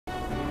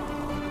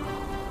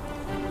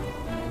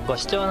ご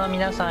視聴の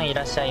皆さんい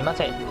らっしゃいま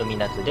せ、海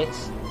夏で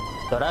す。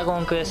ドラゴ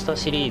ンクエスト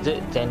シリーズ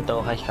全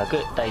踏破企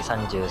画第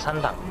33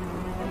弾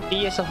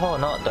PS4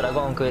 のドラ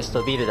ゴンクエス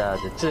トビルダ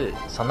ーズ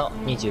2その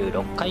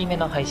26回目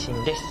の配信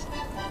です。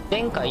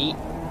前回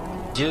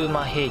蹂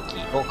躙兵器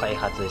を開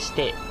発し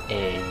て、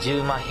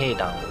蹂躙兵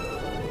団を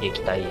撃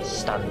退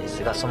したんで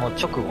すが、その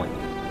直後に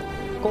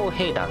飛空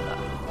兵団が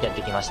やっ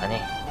てきました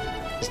ね。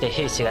そして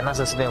兵士がな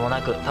すすべも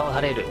なく倒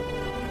される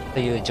と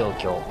いう状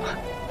況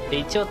で、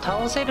一応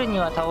倒せるに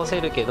は倒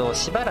せるけど、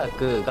しばら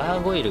くガ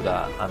ーゴイル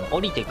が降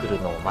りてくる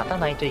のを待た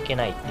ないといけ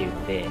ないっていう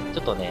ので、ち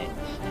ょっとね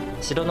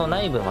城の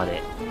内部ま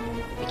で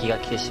敵が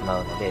来てしま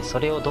うので、そ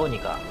れをどうに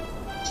か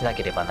しな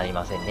ければなり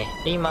ませんね。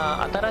で、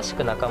今新し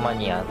く仲間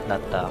になっ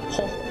た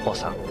ホッホ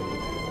さん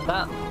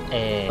が、教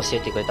え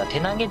てくれた手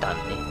投げ弾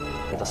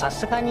ね。さ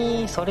すが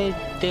にそれ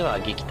では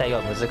撃退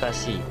は難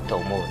しいと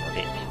思うの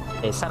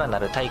で、さらな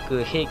る対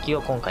空兵器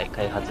を今回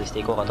開発して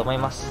いこうかと思い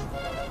ます。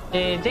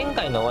で、前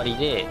回の終わ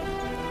りで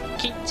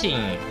キッチン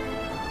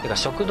てか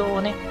食堂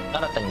をね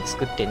新たに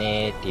作って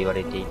ねって言わ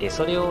れていて、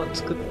それを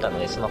作ったの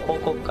でその報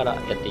告からや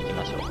っていき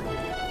ましょ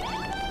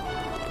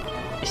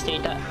う。して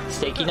いた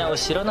素敵な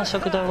後ろの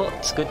食堂を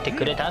作って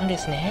くれたんで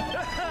すね。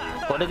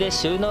これで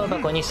収納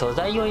箱に素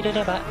材を入れ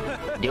れば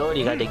料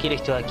理ができる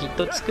人はきっ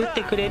と作っ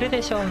てくれる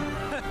でしょう。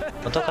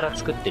元から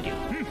作ってるよ。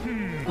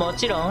も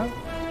ちろん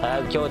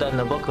教団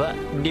の僕は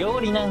料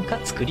理なんか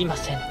作りま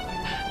せん。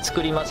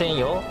作りません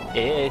よ。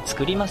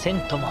作りません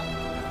とも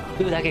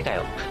言うだけか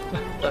よ。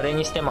それ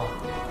にしても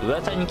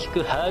噂に聞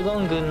くハーゴ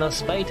ン軍の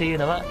スパイという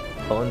のは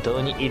本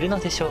当にいるの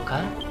でしょうか。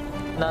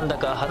なんだ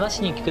か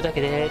話に聞くだけ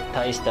で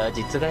大した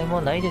実害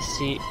もないです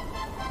し、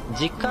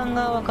実感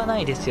が湧かな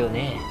いですよ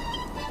ね。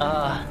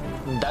あ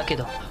あ、だけ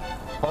ど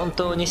本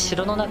当に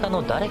城の中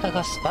の誰か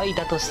がスパイ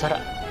だとしたら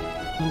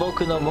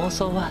僕の妄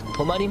想は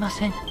止まりま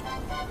せん。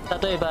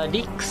例えば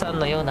リックさん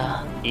のよう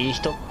ないい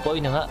人っぽ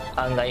いのが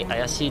案外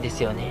怪しいで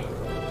すよね。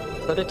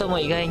それとも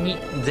意外に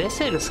ゼ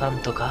セルさん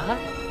とか、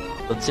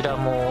どちら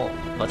も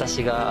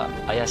私が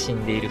怪し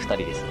んでいる2人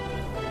です。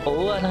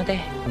大穴で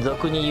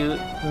俗に言う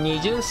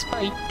二重ス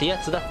パイってや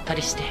つだった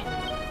りして。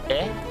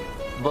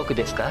僕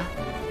ですか？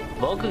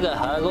僕が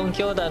ハーゴン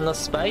教団の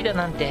スパイだ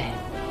なんて。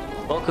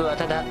僕は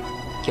ただ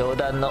教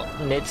団の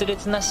熱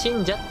烈な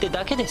信者って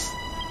だけです。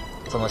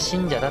その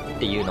信者だっ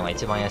ていうのが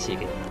一番怪しい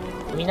けど。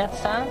皆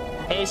さん、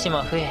兵士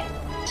も増え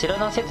城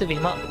の設備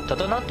も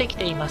整ってき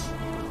ています。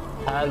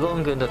ハーゴ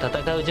ン軍と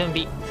戦う準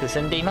備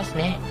進んでいます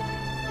ね。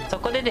そ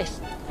こでで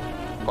す、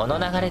この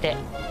流れで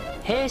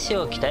兵士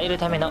を鍛える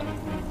ための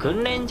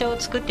訓練場を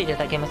作っていた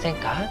だけません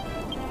か？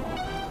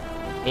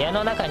部屋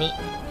の中に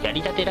や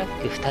りたてラッ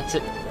ク2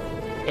つ、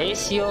兵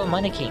士用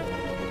マネキン、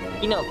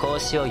木の格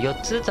子を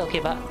4つずつ置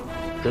けば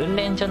訓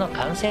練所の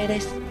完成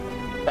です。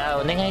さ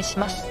あお願いし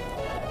ます。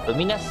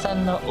海那須さ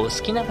んのお好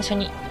きな場所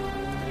に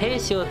兵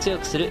士を強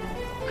くする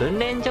訓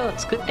練所を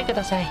作ってく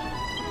ださい。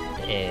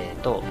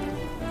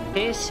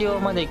兵士用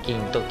マネキ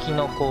ンと木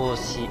の格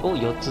子を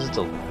4つず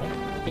つ置くのね。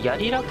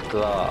槍ラック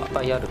はいっ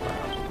ぱいあるかな。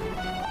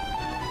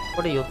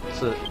これ4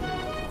つ。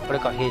これ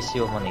か、兵士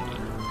用マネキン。こ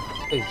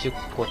れ10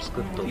個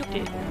作っとい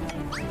て。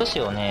どうし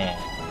ようね。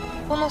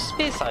ここのス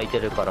ペース空いて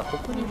るからこ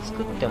こに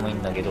作ってもいい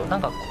んだけど、な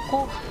んか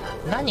ここ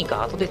何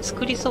か後で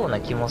作りそうな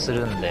気もす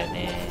るんだよ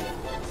ね。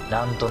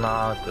なんと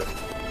な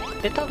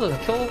く。で、多分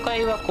教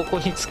会はここ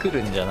に作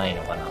るんじゃない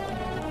のかな。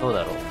どう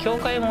だろう。教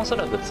会もおそ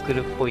らく作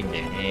るっぽいんだ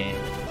よね。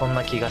そん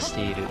な気がし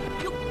ている。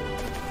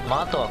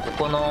あとはこ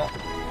この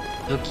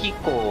武器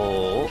庫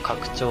を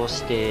拡張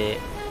して、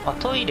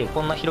トイレ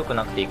こんな広く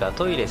なくていいから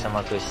トイレ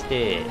狭くし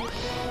て、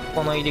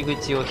この入り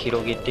口を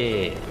広げ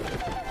て、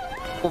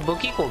ここ武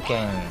器庫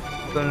兼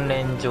訓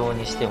練場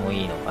にしても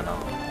いいのかな。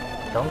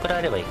どんくらい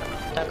あればいいか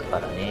な。開くか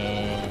ら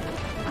ね。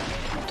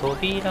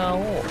扉を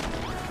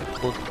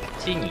こ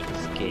っちに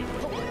つけて、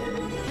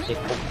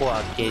ここ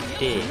開け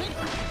て、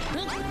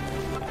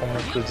ここも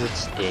崩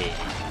して、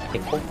で、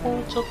ここ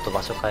をちょっと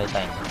場所変え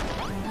たいな。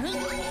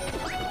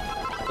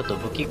ちょっと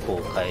武器庫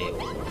を変えよ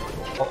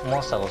う。モ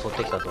ンスターが襲っ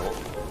てきたぞ。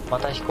ま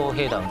た飛行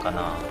兵団か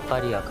な。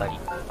明かり。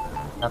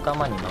仲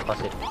間に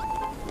任せる。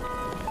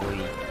置い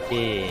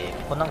て、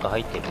ここなんか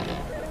入ってるね。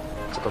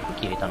そっか、武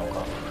器入れたの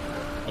か。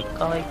一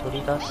回取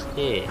り出し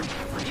て、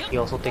敵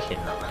が襲ってきて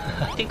るな。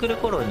入ってくる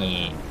頃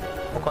に、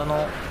他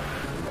の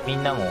み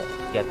んなも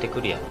やって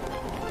くるやん。とり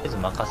あえず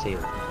任せよ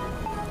う。と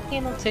り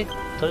あ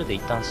えず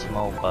一旦し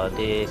まおうか。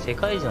で、世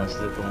界中の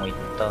雫も一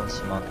旦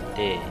しまっ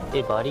て、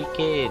で、バリ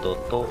ケード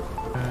と、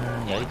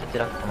やりたて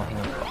ラックこの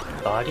辺に置く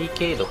か。バリ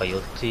ケードが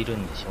4ついる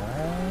んでしょ。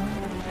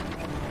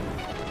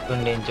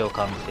訓練場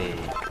完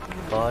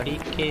成。バリ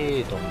ケ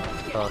ードも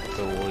2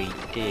つ置い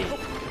て、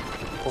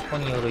ここ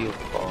に鎧置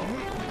くか。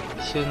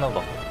収納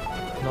箱。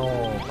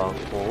の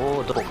箱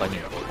をどこかに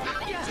置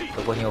く。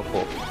どこに置こ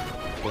う。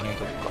ここに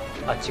置く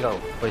か。違う。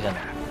これじゃな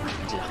い。こ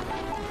っちだ。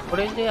こ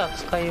れで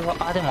扱いは、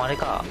でもあれ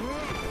か。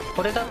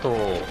これだと、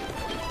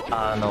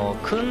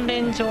訓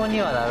練場に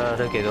はな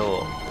るけ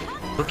ど、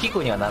武器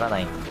庫にはならな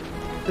いんだ。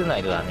少な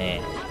いだ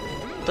ね。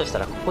だとした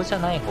らここじゃ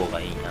ない方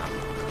がいいな。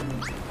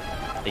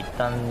一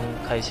旦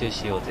回収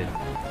しようぜ。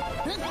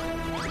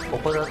こ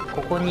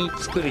こに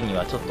作るに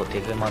はちょっと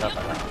手狭だか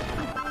ら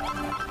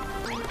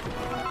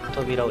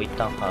扉を一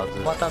旦外す。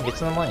また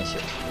別のものにし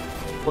よ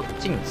う。こ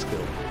っちに作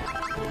ろう。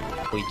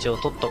一応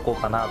取っとこ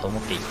うかなと思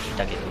ってい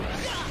たけど、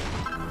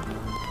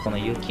この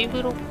雪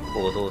ブロック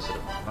をどうする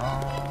か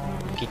な。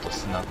雪と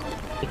砂か。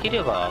でき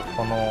れば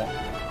この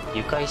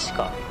床石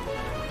か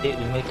で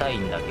埋めたい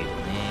んだけどね。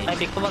はい、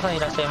ビッグバさんい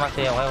らっしゃいま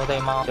せ。おはようござ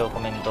います。今日コ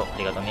メントあ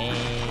りがとうね。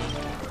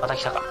また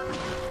来たか。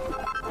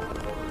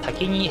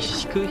先に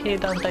飛空兵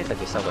団対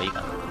策した方がいい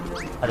か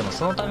な。でも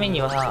そのため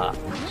には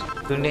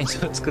訓練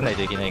場を作んない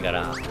といけないか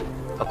ら、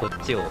こっ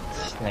ちを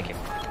しなきゃ。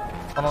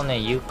このね、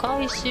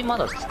床石ま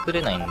だ作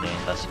れないんで、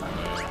確かね。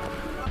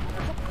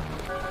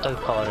全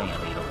く変わるんや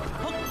ろ、色が。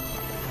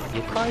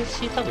床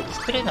石多分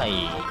作れな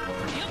い、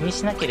気に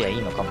しなければい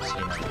いのかもし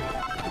れない。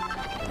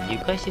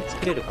床石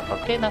作れるか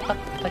隠れなかっ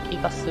た気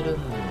がする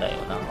んだよ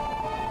な。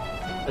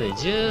で、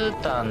絨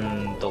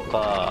毯と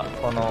か、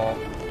この、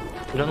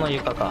色の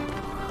床か。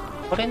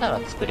これなら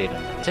作れる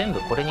んだ。全部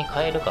これに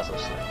変えるか、そ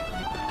したら。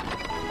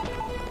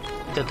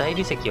一応大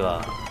理石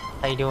は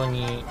大量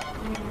に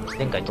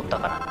前回取った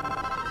から。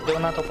必要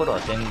なところは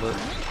全部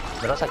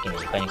紫の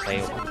床に変え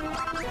ようか。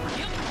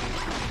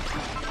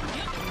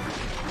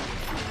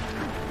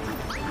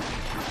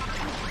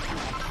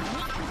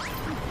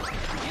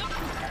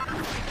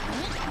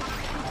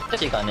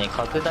私がね、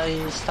拡大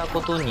したこ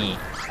とに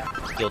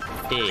よっ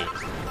て、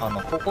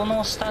ここ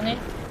の下ね、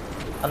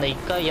一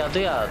回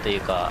宿屋とい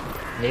うか、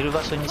寝る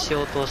場所にし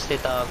ようとして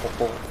た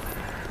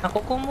こ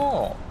こ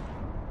も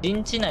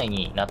陣地内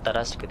になった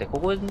らしくて、こ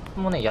こ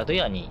もね、宿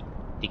屋に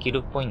できる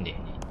っぽいんだよ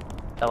ね。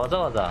わざ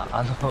わざ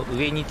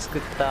上に作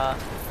った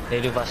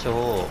寝る場所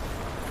を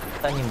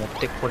下に持っ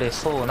てこれ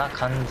そうな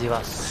感じ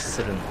は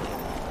するんだよ。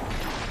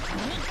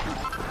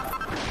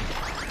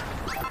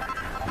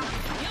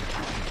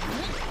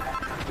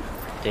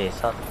で、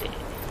さ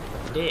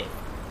て、で、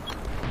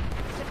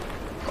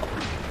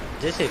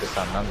ゼセル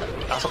さんなんだっ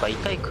け。あ、そっか、一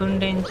回訓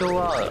練場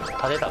は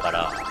建てたか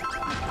ら、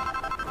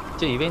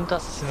一応イベント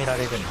は進めら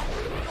れるんだ。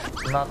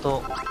その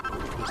後、ぶ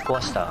っ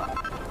壊した。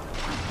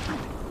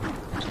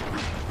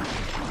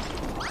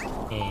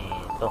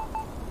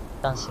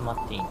一旦閉ま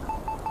っていいな。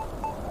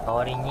代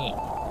わりに、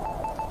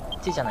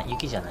土じゃない、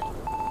雪じゃない。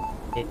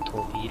で、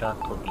扉。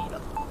こ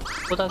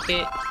こだ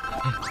け、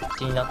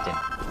土になってんの。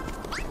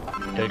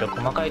いろいろ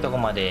細かいとこ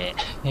まで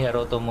や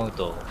ろうと思う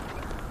と、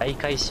大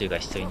改修が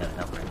必要になる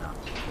な、これな。こ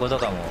こと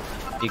かも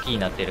雪に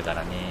なってるか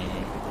らね。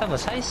多分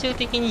最終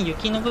的に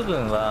雪の部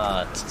分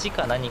は土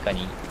か何か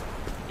に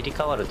切り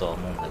替わるとは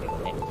思うんだけど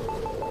ね。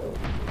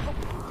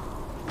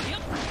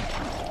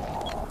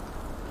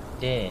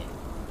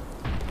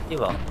で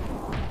は、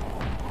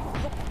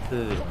プ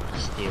ールに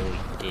しておい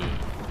て、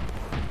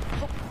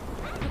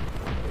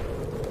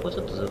ここち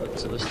ょっと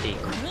潰していい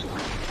か。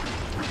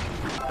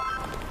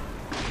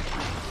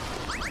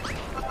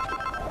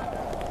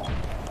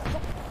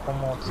ここ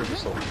も潰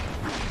そう。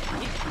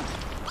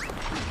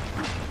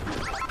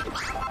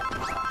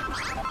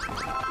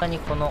他に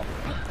この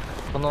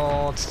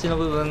土の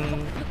部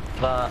分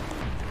は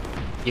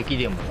雪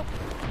でも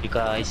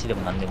床石で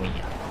も何でもいい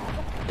や。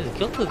とりあえ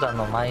ず玉座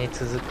の前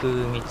続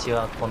く道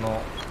はこ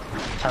の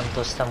ちゃん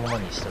としたもの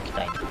にしとき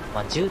たい。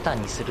まあ絨毯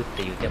にするっ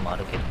ていう手もあ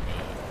るけどね。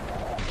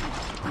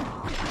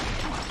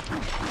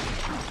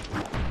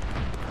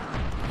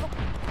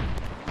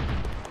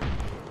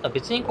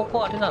別にこ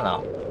こあれだ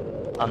な。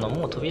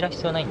もう扉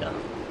必要ないんだな。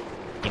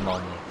今は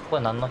ね、ここ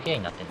は何の部屋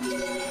になってんの？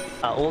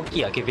あ、大き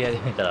い空き部屋で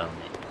見たらね。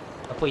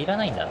これいら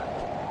ないんだな、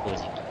正直。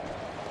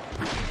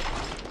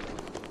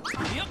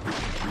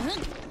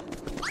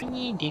ちなみ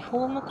にリ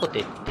フォームコテ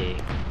って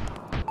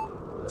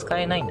使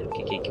えないんだっ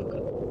け、結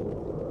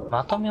局。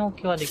まとめ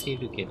置きはでき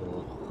るけど、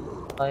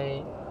使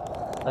える？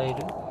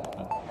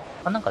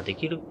あ、なんかで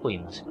きるっぽい、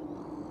もしか。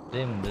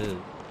全部、こ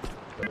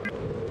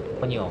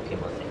こには置け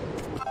ませ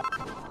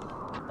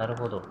ん。なる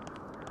ほど。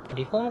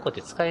リフォームコ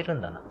テ使える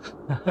んだな。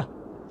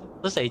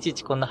そしたらいちい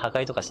ちこんな破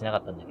壊とかしなか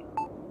ったんだけ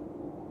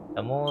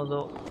ど。モー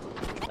ド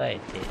変え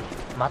て、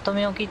まと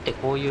め置きって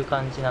こういう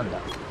感じなんだ。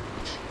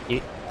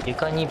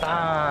床に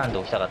バーンと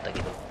置きたかったけ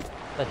ど、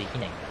ができ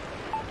ないんだ。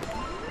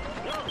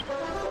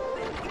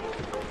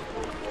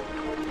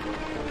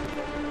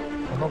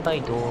この場合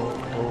ど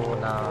う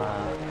な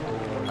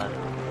る？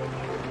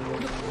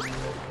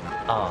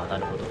ああ、な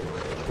るほど。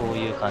こう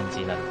いう感じ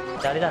になる。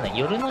で、あれだね、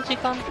夜の時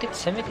間って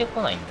攻めて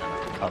こないんだな、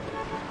多分。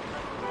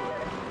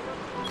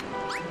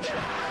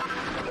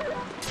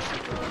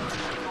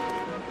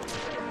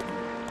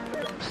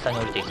下に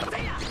降りてきた。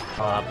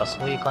ああ、やっぱ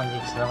そういう感じ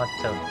に繋がっ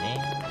ちゃうの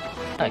ね。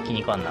気に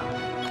食わんな。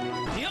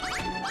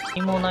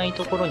何もない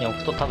ところに置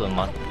くと多分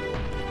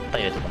タ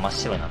イルとか真っ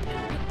白なんで。こ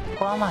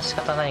こはまあ仕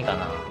方ないか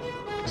な。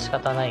仕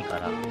方ないか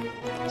ら、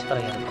力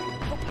やるか。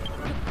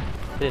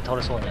それで倒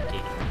れそうになってい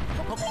る。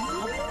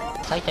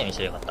最短にし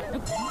てよかった。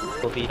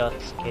扉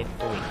つけといて。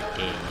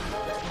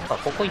あ、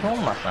ここ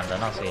4マスなんだ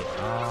な、そういえ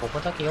ばな。ここ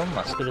だけ4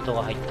マスクルト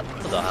が入った。ちょ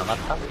っと上がっ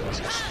たも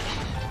しかして。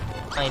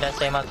いらっ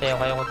しゃいませ。お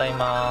はようござい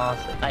ま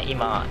す。はい、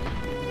今、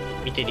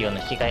見てるよう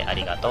な引き換えあ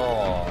りがとう。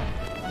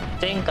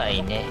前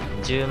回ね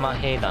10万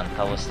兵団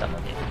倒した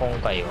ので、今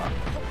回は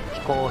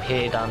飛行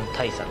兵団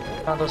対策。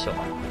どうしよう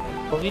かな。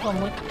扉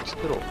もう一個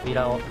作ろう。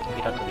扉そ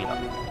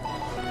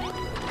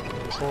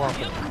う開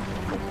ける。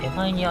手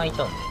前に開い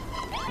ちゃうんで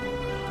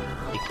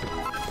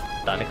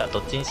ダメか。ど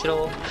っちにし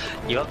ろ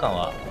違和感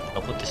は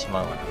残ってし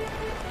まうわな。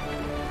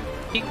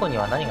ピコに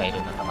は何がい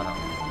るんだったかな。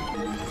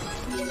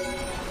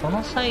こ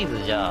のサイ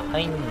ズじゃ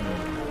入ん、こ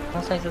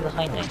のサイズで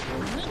入んない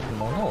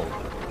ものを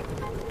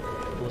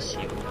どうし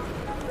よう。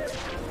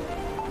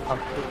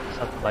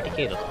バリ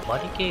ケードか。バ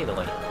リケード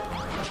がいい。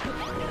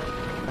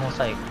この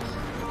サイズ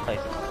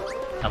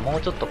か。も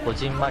うちょっとこ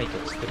じんまり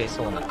と作れ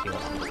そうな気が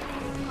する。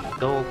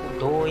ど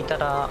う置いた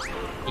ら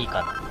いい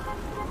か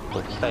な。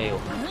置き換えよう。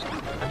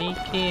バリ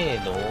ケ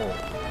ードを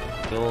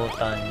両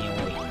端に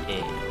置い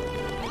て、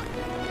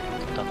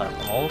だから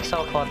この大きさ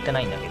は変わって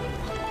ないんだけど。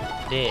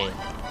で、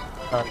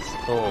2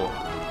つと、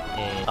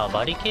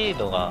バリケー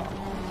ドが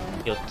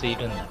4つい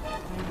るんだ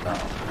が、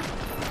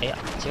いや、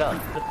違う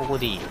の。ここ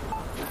でいいよ。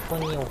こ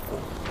こに置こ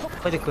う。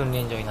これで訓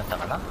練場になった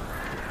かな。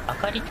明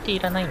かりってい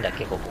らないんだっ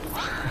け、ここ。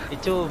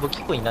一応武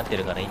器庫になって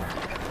るからいいのか。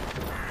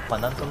まあ、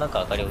なんとなく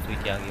明かりを置い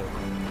てあげようか。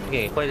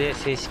OK、これで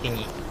正式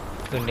に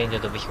訓練場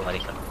と武器庫がで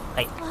きた。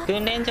はい。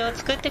訓練場を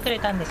作ってくれ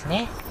たんです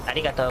ね。あ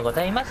りがとうご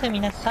ざいます、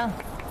皆さん。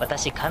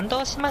私、感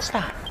動しまし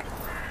た。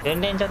訓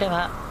練所で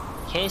は、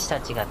兵士た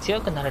ちが強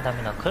くなるた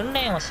めの訓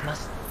練をしま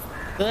す。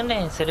訓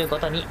練するご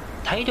とに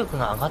体力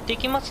が上がってい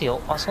きます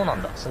よ。あ、そうな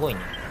んだ。すごいね。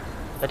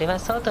それは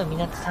そうと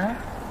皆さん、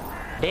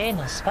例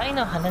のスパイ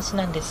の話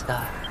なんです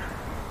が。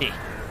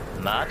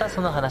またそ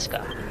の話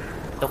か。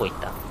どこ行っ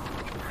た？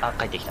あ、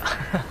帰ってきた。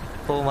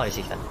遠回りし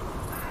てきた。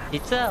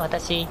実は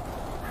私、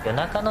夜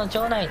中の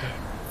城内で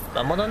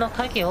魔物の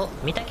影を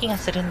見た気が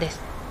するんです。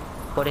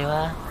これ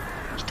は、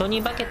人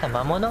に化けた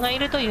魔物がい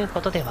るという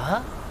ことで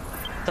は？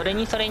それ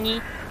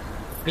に、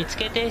見つ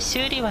けて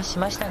修理はし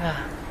ましたが、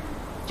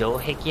城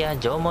壁や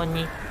城門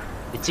に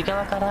内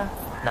側から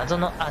謎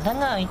の穴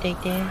が開いてい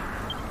て、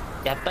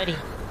やっぱり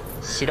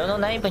城の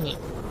内部に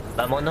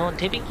魔物を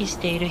手引きし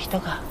ている人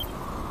が。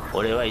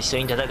俺は一緒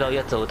に戦う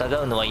奴を疑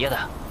うのは嫌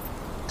だ。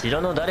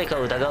城の誰か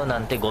を疑うな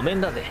んてごめん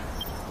だぜ。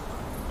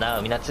なあ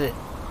海夏、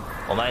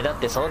お前だっ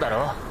てそうだ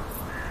ろ。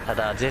た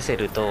だゼセ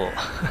ルと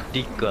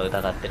リックは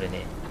疑ってる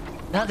ね。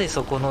なぜ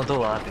そこの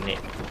ドアでね、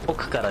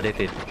奥から出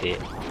てって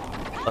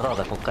わざわ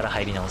ざこっから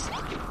入り直すっ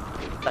ていう。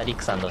さあリッ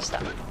クさんどうした？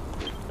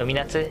海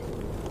夏、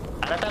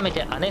改め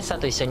てアネッサ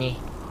と一緒に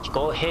飛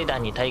行兵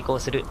団に対抗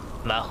する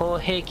魔法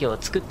兵器を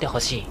作ってほ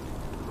しい。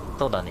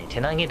そうだね、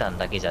手投げ弾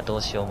だけじゃど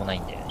うしようもない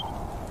んだよね。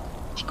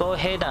飛行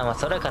兵団は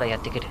空からや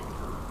ってくる。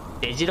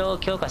出城を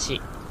強化し、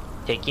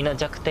敵の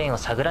弱点を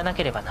探らな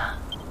ければな。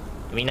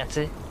海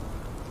夏、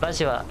ま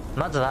ずは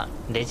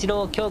出城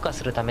を強化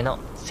するための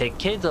設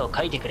計図を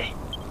書いてくれ。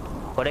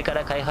これか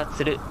ら開発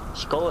する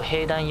飛行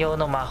兵団用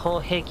の魔法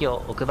兵器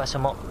を置く場所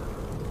も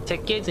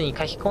設計図に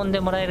書き込ん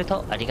でもらえる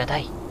とありがた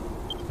い。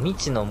未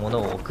知のもの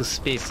を置くス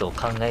ペースを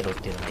考えろっ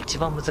ていうのが一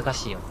番難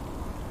しいよ。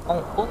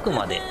奥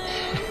まで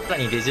さら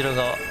に出城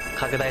が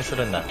拡大す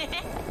るんだ。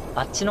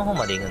あっちの方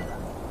まで行くん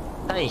だ。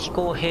対飛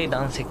行兵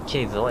団設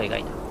計図を描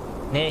い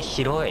た。ね、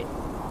広い。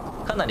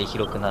かなり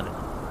広くなる。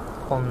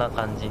こんな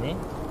感じね。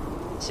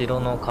城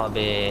の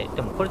壁。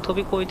でもこれ飛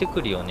び越えて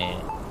くるよね。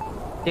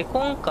で、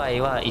今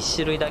回は1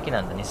種類だけ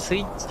なんだね。ス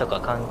イッチと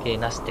か関係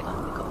なしって感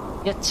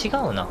じか。い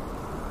や、違うな。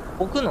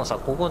置くのさ、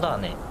ここだ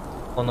ね。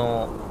こ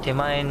の手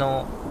前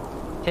の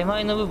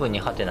部分に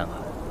ハテナがあ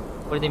る。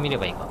これで見れ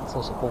ばいいか。そ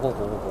うそう、ここ。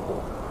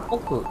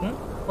奥、こ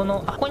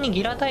こに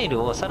ギラタイ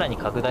ルをさらに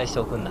拡大して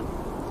おくんだ。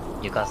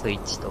床スイ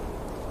ッチと。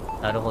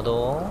なるほ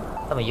ど。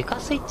多分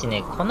床スイッチ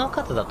ね、この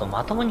数だと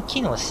まともに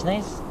機能しな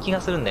い気が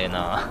するんだよ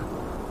な。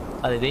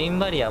あれ、レイン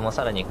バリアも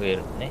さらに増え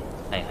るんだね。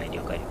はいはい、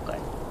了解。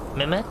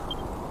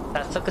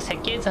早速設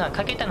計図が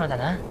書けたのだ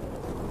な。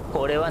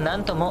これはな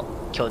んとも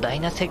巨大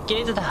な設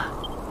計図だ。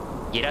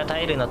ギラタ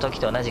イルの時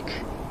と同じく、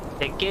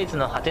設計図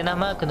のハテナ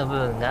マークの部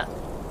分が、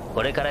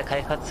これから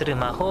開発する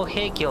魔法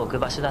兵器を置く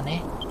場所だ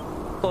ね。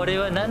これ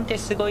はなんて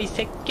すごい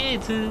設計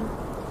図。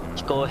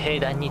飛行兵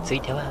団につ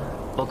いては、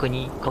僕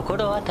に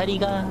心当たり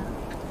が。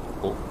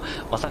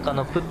まさか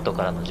のプット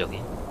からの助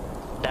言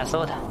だ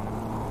そうだ。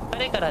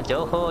彼から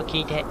情報を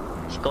聞いて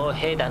飛行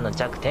兵団の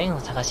弱点を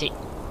探し、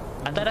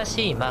新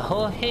しい魔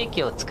法兵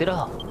器を作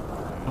ろ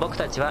う。僕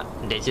たちは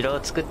出城を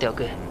作ってお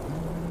く。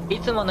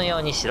いつものよ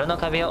うに城の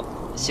壁を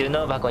収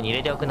納箱に入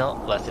れておくの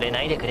を忘れ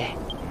ないでくれ。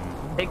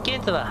設計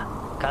図は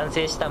完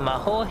成した魔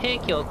法兵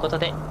器を置くこと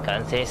で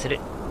完成する。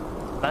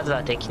まず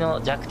は敵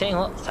の弱点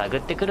を探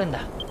ってくるん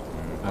だ。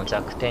もう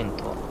弱点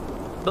と。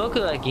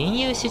僕は銀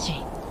融詩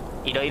人。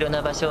いろいろ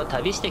な場所を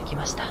旅してき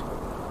ました。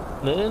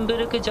ムーンブ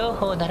ルク情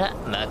報なら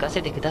任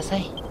せてくださ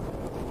い。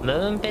ム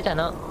ーンペタ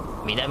の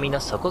南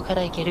の底か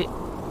ら行ける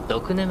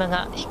毒沼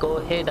が飛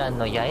行兵団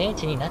の野営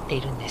地になって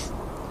いるんです。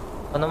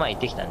この前行っ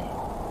てきたね。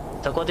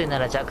そこでな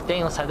ら弱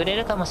点を探れ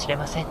るかもしれ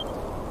ません。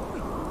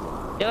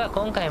では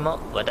今回も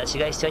私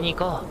が一緒に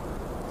行こう。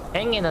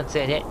変化の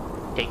杖で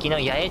敵の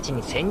野営地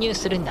に潜入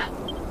するんだ。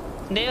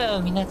では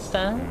海夏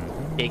さん、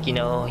敵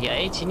の野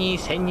営地に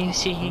潜入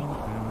し、飛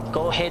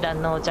行兵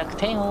団の弱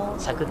点を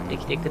探って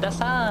きてくだ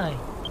さ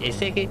い。エ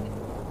セに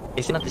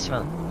なってし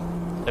まう。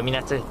海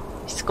夏、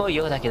しつこい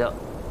ようだけど、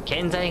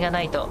建材が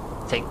ないと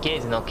設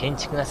計図の建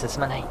築が進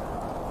まない。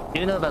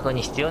収納箱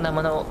に必要な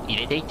ものを入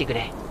れていってく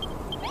れ。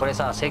これ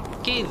さ、設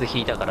計図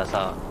引いたから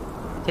さ、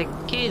設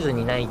計図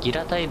にないギ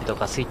ラタイルと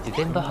かスイッチ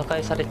全部破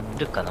壊され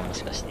るかな、も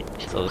しかして。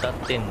そう、歌っ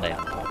てんだよ。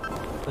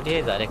とりあ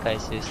えずあれ回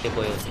収して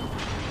こようぜ。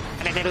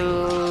されてる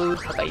ー。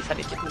破壊さ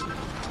れてる。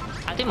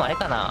あ、でもあれ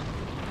かな。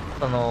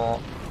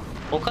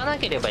置かな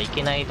ければい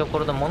けないとこ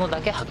ろのもの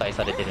だけ破壊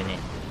されてるね。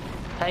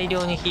大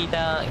量に引い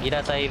たギ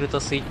ラタイルと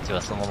スイッチ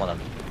はそのままだ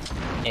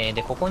ね。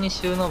で、ここに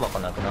収納箱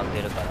なくなっ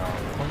てるから、こ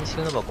こに収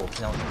納箱置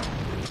き直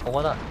す。こ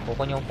こだ。こ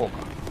こに置こう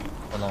か。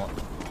この、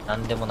な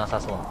んでもな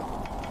さそう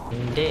な。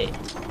んで、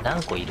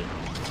何個いる？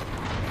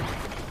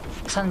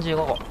 35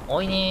 個。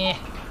多いね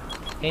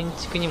ー。建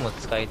築にも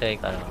使いたい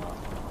から、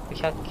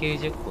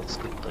190個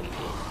作っといて。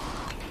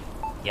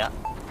いや、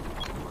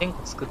1000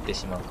個作って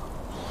しまうか。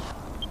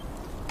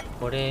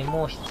これ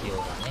も必要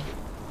だね。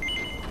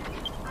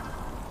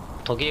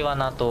トゲ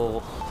罠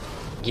と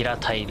ギラ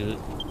タイル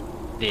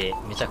で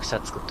めちゃくち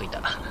ゃ作っといた。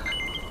あ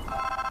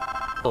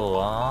と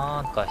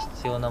は、なんか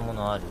必要なも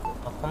のある？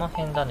あ、この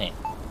辺だね。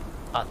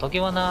あ、トゲ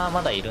罠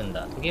まだいるん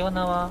だ。トゲ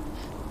罠は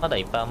まだ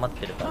いっぱい余っ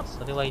てるから、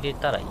それは入れ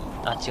たらいい。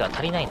あ、違う、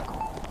足りないのか。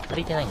足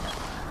りてないんだ。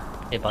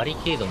で、バリ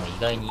ケードも意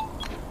外に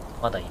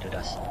まだいる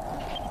らしい。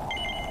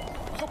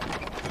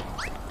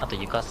あと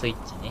床スイッ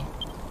チね。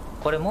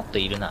これもっと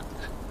いるな。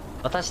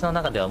私の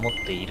中ではもっ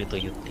といると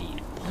言ってい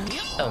る。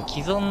多分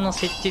既存の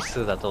設置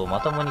数だとま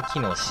ともに機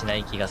能しな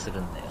い気がす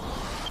るんだ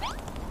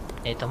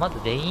よ。まず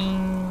レイ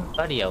ン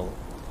バリアを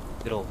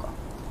作ろうか。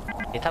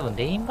多分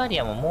レインバリ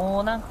アもも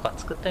う何個か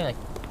作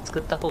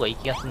った方がいい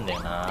気がするんだ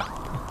よな。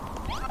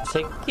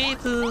設計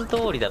図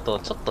通りだと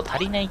ちょっと足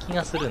りない気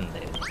がするん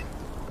だよ。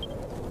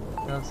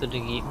この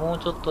剣、もう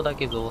ちょっとだ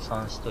け増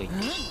産しといて。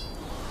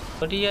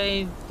とりあ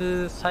え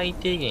ず最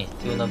低限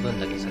必要な分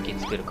だけ先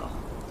作るか。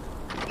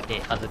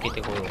で、預けて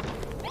こよう。こ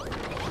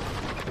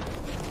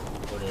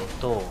れ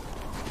と、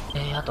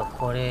あと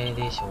これ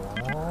でし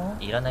ょ。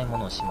いらないも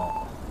のをしまおう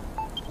か。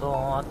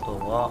あと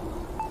は、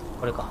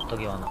これか、ト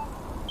ゲ罠。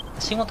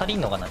信号足り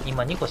んのかな？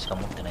今2個しか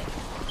持ってない。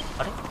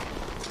あれ？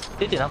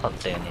出てなかっ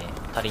たよね。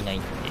足りないっ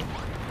て。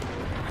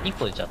2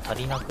個じゃ足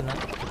りなくない？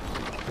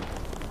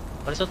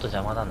これちょっと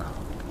邪魔だな。こ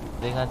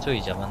れがちょい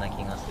邪魔な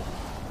気がする。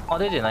あ、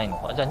出てないの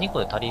か。じゃあ2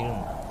個で足りる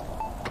んだ。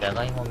じゃ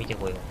がいも見て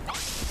こよう。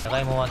じゃが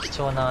いもは貴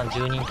重な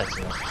住人た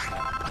ちの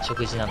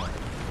食事なの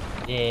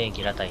で。で、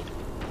ギラタイル。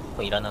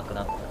これいらなく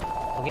なった。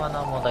トゲ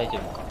罠も大丈夫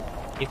か。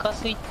床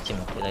スイッチ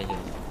もこれ大丈夫。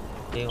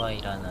これは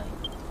いらない。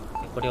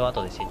これを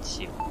後で設置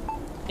しよ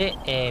う。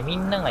で、み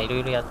んながいろ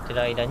いろやって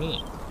る間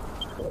に、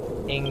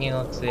園芸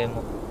の杖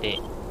持って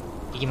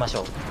行きまし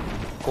ょう。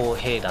飛行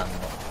兵団の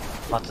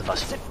待つ場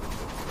所。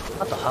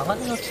あと、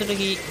鋼の剣持っ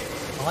て、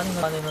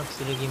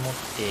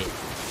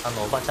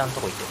おばちゃん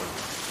とこ行ってこ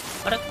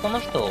い。あれこの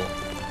人、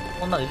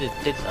こんなで出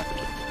てたっ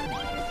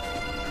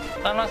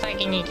け？その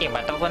先に行け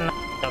ば毒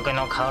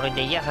の香り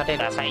で癒され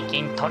る。最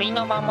近鳥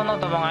の魔物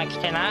どもが来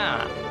て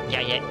な。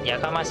や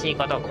かましい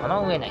ことこ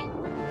の上ない。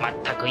まっ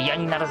たく嫌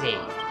になるぜ。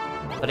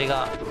それ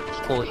が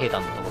飛行兵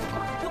団のところ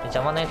か。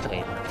邪魔なやつがい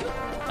るな。ま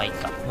あいい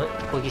か。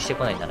攻撃して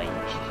こないならいいね。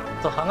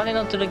鋼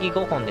の剣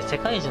5本で世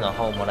界樹の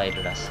葉をもらえ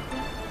るらし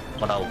い。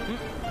もらおう。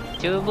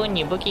十分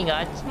に武器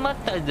が集まっ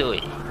たぞ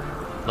い。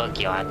武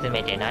器を集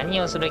めて何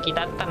をする気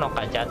だったの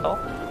かじゃと。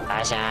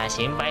あしゃ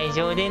心配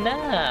性で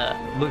な。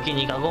武器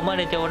に囲ま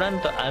れておら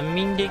んと安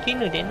眠でき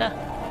ぬでな。だ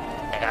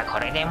がこ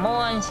れでも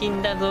う安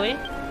心だぞい。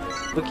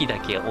武器だ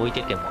け置い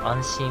てても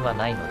安心は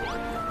ないの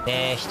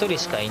で。一人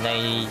しかいな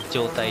い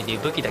状態で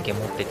武器だけ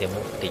持ってても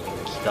っていう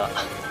気が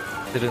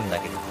するんだ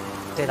けど。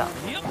手だ。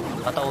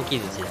また大きい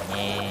槌だ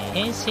ね。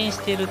変身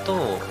してる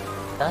と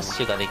ダッ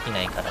シュができ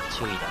ないから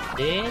注意だ。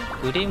で、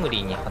グレム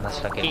リンに話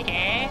しかける。い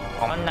けー、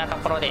こんなと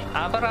ころで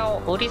油を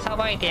売りさ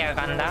ばいてや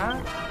がんだ。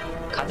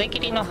風切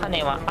りの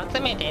羽は集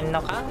めてん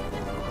のか？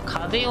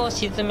風を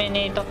沈め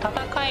ねえと戦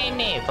え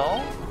ねえぞ。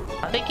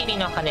風切り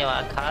の羽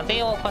は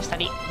風を起こした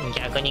り、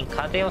逆に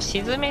風を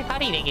沈めた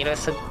りできる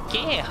すっげ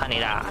え羽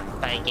だ。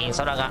最近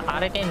空が荒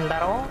れてんだ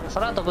ろ。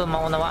空飛ぶ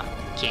魔物は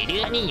気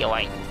流に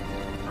弱い。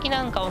気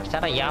なんか起きた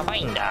らやば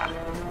いんだ。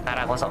か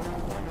らこそ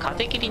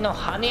風切りの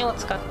羽を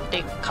使っ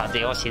て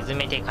風を沈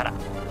めてから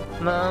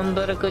ムーン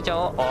ブルク城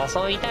を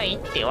襲いたいっ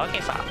てわ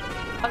けさ。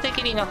風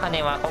切りの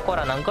羽はここ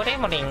らのグレ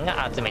ムリン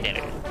が集めて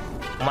る。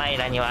お前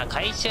らには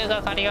回収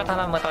係を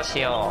頼むとし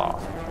よ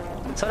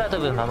う。空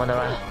飛ぶ魔物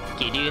は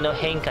気流の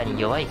変化に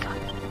弱いか。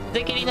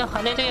風切りの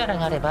羽とやら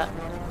があれば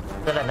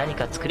なら何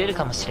か作れる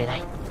かもしれな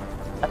い。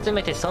集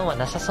めて損は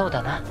なさそう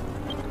だな。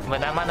無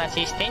駄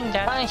話してんじ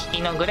ゃん。3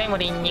匹のグレム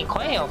リンに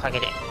声をか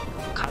けて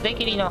風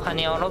切りの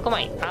羽を6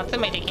枚集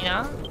めてき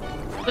な。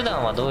普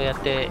段はどうやっ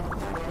て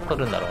取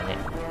るんだろうね。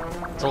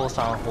増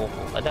産方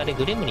法。あれ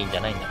グレムリンじ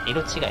ゃないんだ。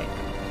色違い。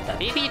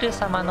ビビル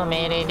様の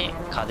命令で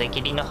風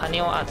切りの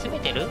羽を集め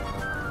てる？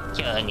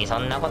急にそ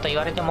んなこと言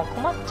われても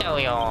困っちゃ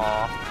うよ。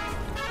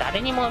誰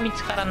にも見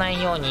つからな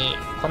いように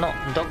この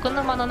毒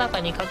沼の中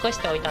に隠し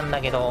ておいたんだ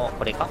けど、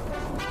これか？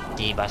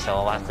いい場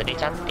所を忘れ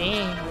ちゃって。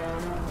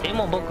で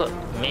も僕、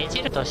目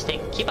印として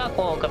木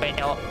箱を浮かべ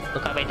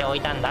てお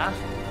いたんだ。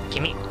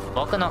君、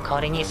僕の代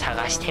わりに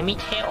探してみ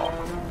てよ。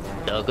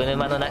毒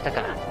沼の中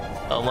か。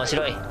面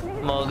白い。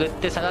潜っ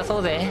て探そ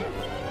うぜ。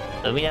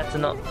海夏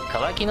の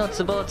乾きの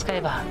壺を使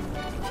えば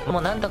も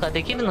う何とか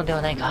できるので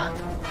はないか。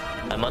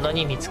魔物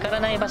に見つから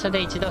ない場所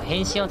で一度変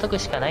身を解く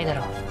しかないだ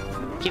ろう。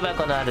木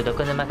箱のある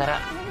毒沼から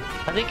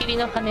風切り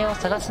の羽を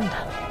探すん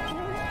だ。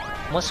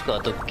もしくは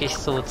毒消し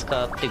草を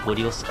使ってゴ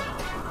リ押すかな。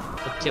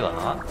こっち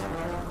は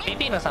ベ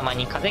ビル様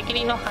に風切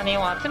りの羽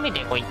を集め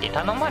てこいって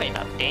頼まれ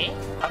たって。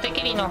風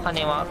切りの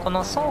羽はこ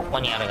の倉庫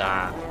にある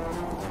が、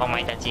お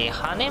前たち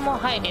羽も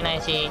生えてな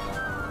いし、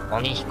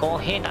鬼飛行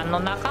兵団の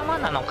仲間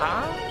なの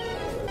か？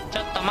ち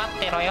ょっと待っ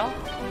てろよ。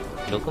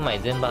6枚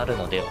全部ある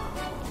のでは。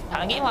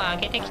鍵は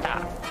開けてき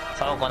た。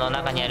倉庫の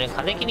中にある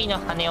風切りの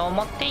羽を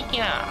持っていき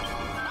な。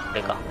こ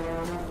れか。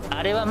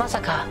あれはまさ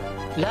か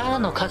ラー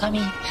の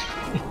鏡。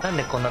なん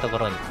でこんなとこ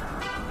ろに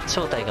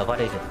正体がバ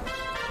レる。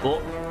お、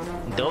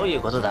どうい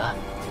うことだ？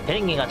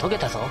変化が解け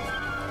たぞ。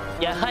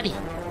やはり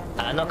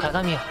あの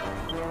鏡を。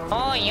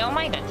おいお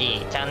前た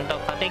ち、ちゃんと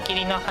風切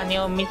りの羽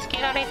を見つけ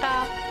られ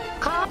た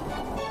か？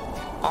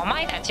お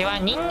前たちは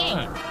人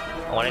間。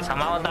俺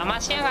様を騙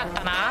しやがっ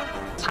たな。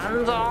さ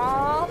んぞ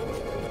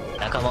ー。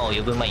仲間を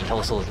呼ぶ前に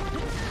倒そうぜ。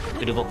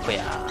フルボッコ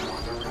や。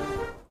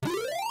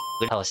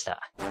倒した。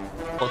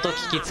音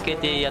聞きつけ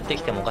てやって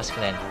きてもおかしく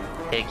ないの。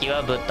敵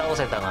はぶっ倒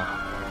せたが、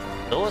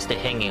どうして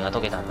変化が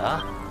解けたん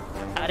だ？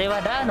あれ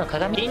はラーの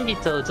鏡、真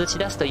実を映し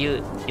出すとい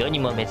う世に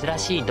も珍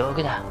しい道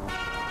具だ。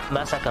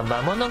まさか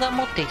魔物が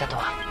持っていたと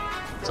は。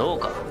そう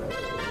か。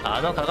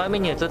あの鏡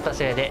に映った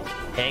せいで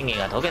変化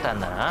が解けたん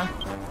だな。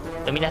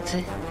海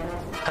夏、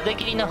風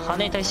切りの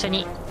羽と一緒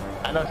に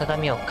あの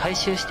鏡を回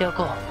収してお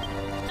こ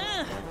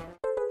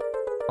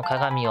う。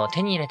鏡を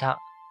手に入れた。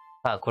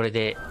まあこれ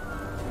で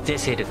ゼ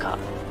セルか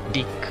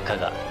リックか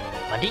が、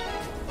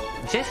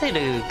ゼセ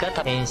ルが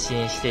変身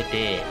して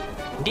て、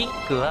リ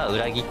ックは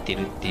裏切って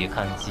るっていう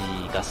感じ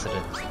がする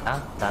んです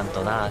な。なん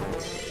とな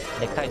く。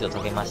で、解除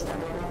解けました。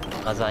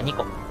まずは2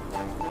個。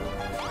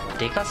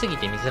でかすぎ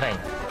て見づらいな。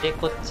で、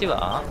こっち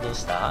はどう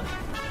した？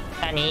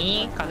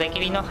何？風切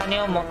りの羽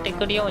を持って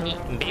くるように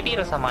ベビ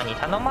ル様に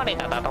頼まれ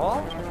ただ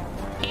ろ？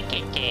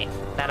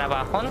なら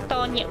ば本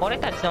当に俺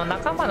たちの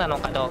仲間なの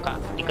かどうか、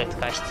いくつ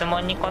か質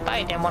問に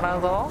答えてもら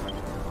うぞ。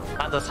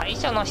まず最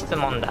初の質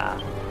問だ。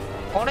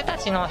俺た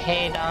ちの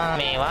兵団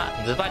名は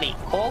ズバリ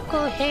航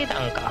空兵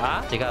団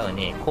か？違う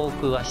ね、航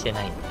空はして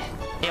ないね。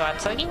では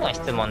次の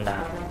質問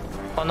だ。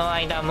この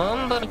間ム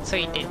ーンブにつ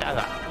いてた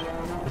が、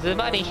ズ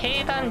バリ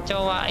兵団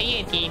長は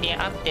イエティで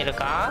合ってる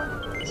か？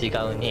違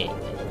うね。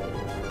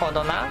ほ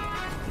どな。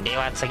で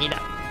は次だ。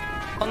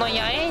この野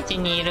営地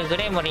にいるグ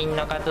レムリン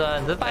の数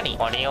はズバリ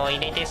俺を入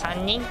れて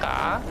3人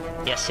か？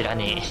いや知ら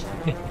ね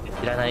え。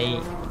知らな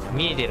い。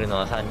見えてるの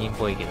は3人っ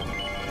ぽいけど。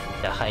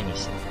じゃあはいに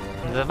して。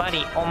ズバ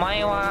リお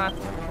前は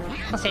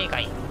正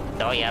解。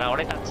どうやら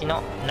俺たち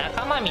の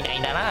仲間みた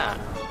いだな。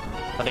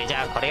それじ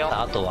ゃあこれを。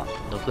あとは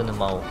毒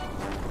沼を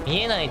見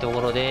えないと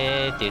ころ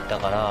でって言った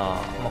から、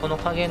この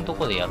影のと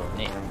こでやろう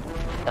ね。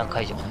一旦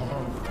解除。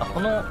こ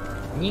の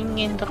人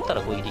間だった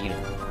ら攻撃できる。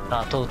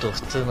とうとう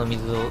普通の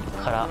水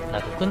から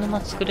毒沼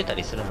作れた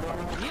りするのか。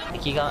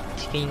敵が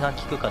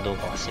効くかどう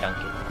かは知らん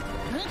け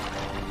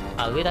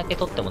ど。上だけ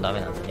取ってもダ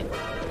メなんだね。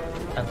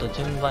ちゃんと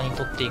順番に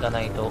取っていか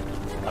ないと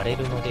バレ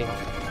るのでは。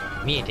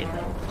見えてんだ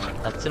ろう。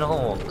あっちの方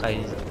を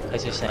回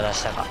収しながら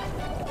下か。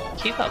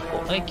木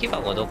箱？木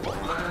箱どこ？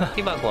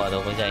木箱は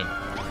どこじゃいの？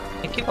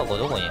木箱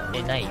どこにあ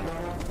る？ないよ。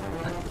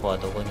木箱は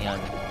どこにあ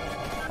る？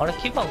あれ、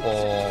木箱、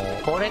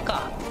これ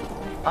か。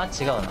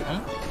違うな。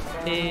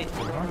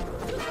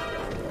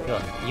いや、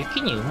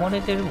雪に埋も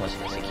れてる、もし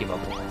かして木箱。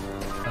で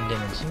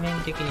も地面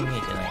的に見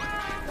えてない。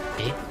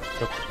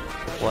ちょっ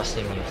と壊し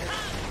てみよ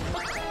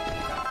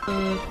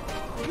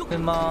う。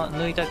車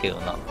抜いたけど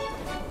な。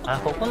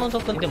ここの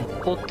毒でも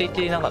ここって言っ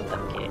てなかったっ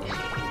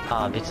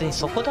け？別に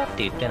そこだっ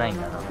て言ってないん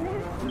だな。こ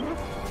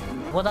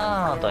こ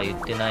だーとは言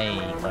ってない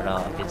か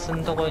ら、別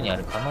のところにあ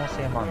る可能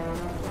性もある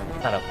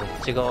の。ならこ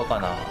っち側か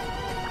な。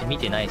見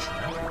てないし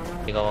な。こ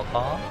っち側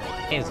か？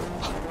ぞ。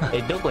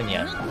どこに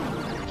ある？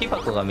木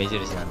箱が目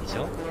印なんでし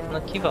ょ？こ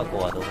の木箱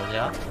はどこじ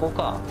ゃ？ここ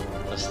か。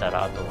そした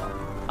らあとは。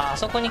あ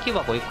そこに木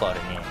箱1個ある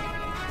ね。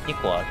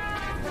2個ある。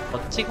こ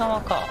っち側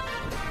か。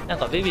なん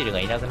かベビルが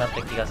いなくなっ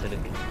た気がする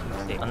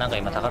けど。なんか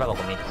今宝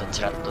箱見ると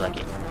チラッとだ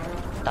け。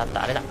あ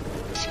れだ。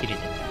仕切れ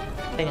てる。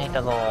手に入っ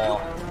たぞ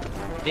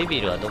ー。ベ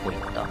ビルはどこ行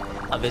っ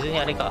た？別に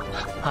あれか。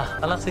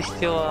話す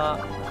必要は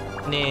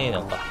ねえ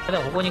のか。で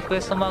もここにク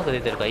エストマーク出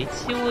てるから、一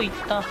応一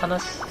旦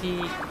話しか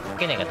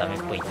けないがダメ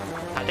っぽい。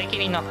風切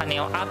りの羽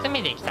を集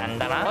めてきたん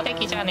だな。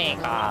敵じゃね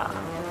えか。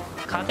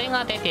風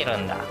が出てる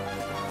んだ。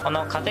こ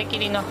の風切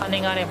りの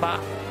羽があれば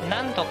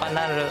なんとか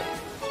なる。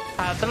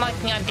竜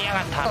巻が出や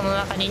がった。その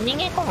中に逃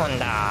げ込むん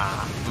だ。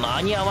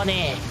間に合わ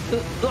ねえ。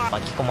うわ、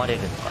巻き込まれ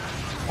るのか。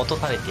落と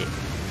されて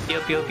ピ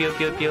ヨピヨピヨ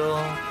ピヨピヨ。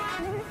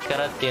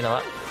力っていうの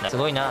はす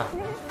ごいな。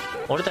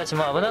俺たち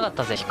も危なかっ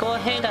たぜ。飛行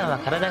兵団は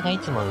体がい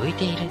つも浮い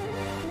ている。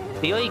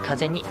強い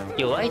風に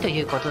弱いと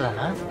いうことだ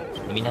な。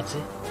海夏、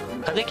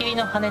風切り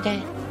の羽で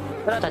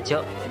虎たち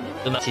を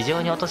うまく地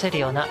上に落とせる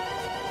ような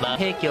魔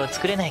兵器を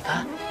作れない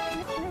か。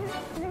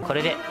こ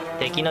れで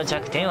敵の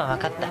弱点は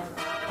分かった。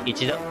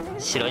一度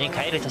城に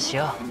帰るとし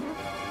よ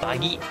う。バ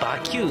キ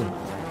ューム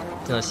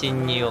の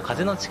侵入を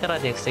風の力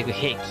で防ぐ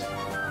兵器。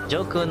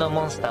上空の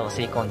モンスターを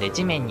吸い込んで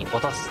地面に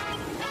落とす。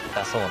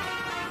だそう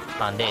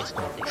なんで、ちょっ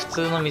と待って、普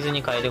通の水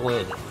に変えてこよ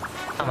うぜ。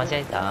あ、間違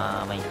えた。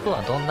まあ、行く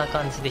はどんな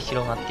感じで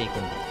広がっていく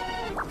んだ。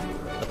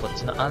こっ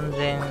ちの安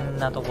全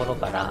なところ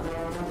から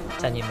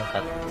下に向か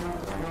って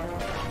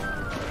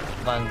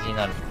感じに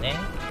なるのね。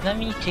ちな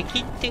みに敵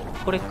って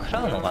これ食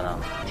らうのかな。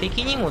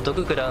敵にも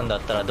毒食らうんだ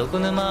ったら毒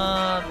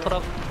沼トラ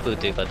ップ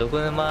というか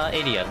毒沼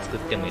エリア作っ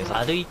てもいいよ。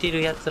歩いて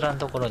るやつらの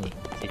ところに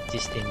設置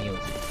してみよう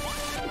ぜ。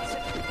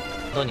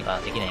どうにか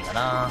できないか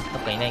な。ど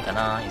っかいないか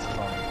な。いそう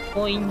そう。こ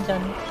こいいんじゃ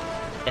ね。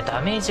いや、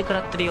ダメージ食ら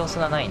ってる様子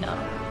がないな。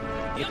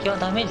敵は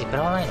ダメージ食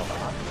らわないのかな。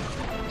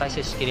回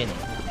収しきれね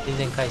え。全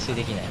然回収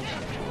できない。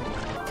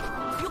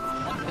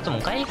でも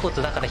骸骨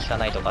だから効か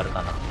ないとかある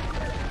かな。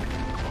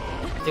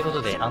というこ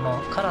とで、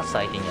カラス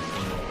相手にやって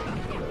みよ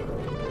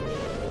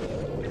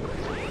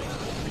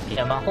う。い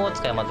や、魔法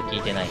使いはまず効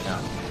いてないな。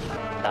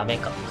ダメ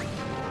か。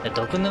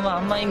毒沼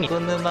あんま意味、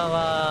毒沼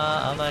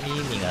はあまり意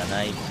味が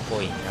ないっ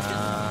ぽいな。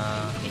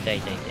痛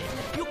い。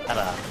た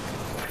だ、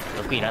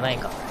毒いらない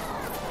か。こ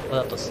こ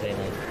だと吸えない。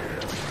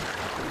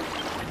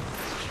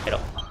ペロ。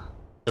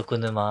毒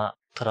沼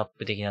トラッ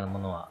プ的なも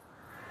のは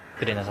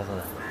くれなさそう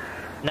だ。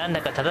なん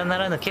だかただな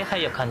らぬ気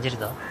配を感じる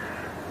ぞ。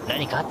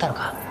何かあったの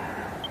か。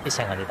死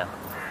者が出た。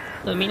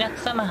海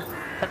夏様、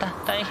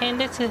大変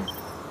です。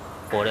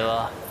これ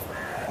は、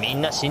み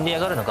んな死んでや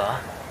がるのか。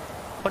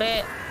こ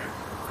れ、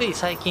つい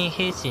最近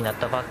兵士になっ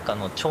たばっか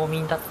の町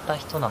民だった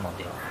人なの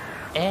では。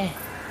ええ、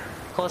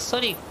こっそ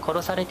り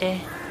殺されて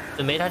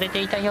埋められ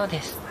ていたよう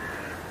です。し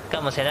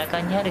かも背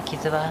中にある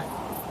傷は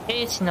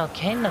兵士の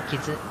剣の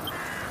傷。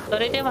そ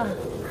れでは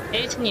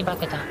兵士に化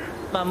けた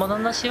魔物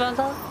の仕業。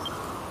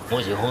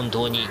もし本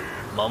当に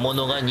魔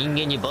物が人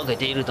間に化け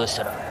ているとし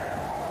たら、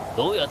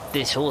どうやっ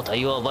て正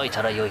体を暴い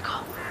たらよい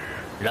か。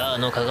ラー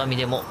の鏡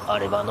でもあ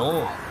れば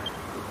の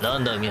う。な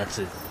んだや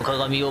つ、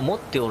鏡を持っ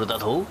ておるだ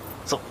と。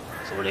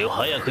それを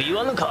早く言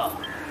わぬか。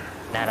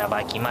なら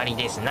ば決まり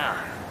ですな。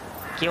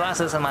気は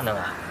進まぬ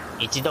が、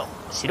一度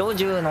城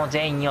中の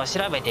全員を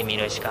調べてみ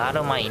るしかあ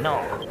るまい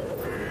の。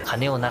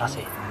鐘を鳴ら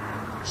せ。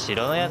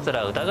城のやつ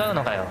ら疑う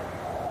のかよ。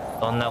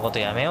そんなこと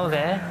やめよう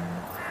ぜ。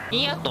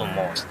いやと申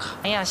すか。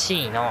怪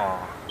しいの。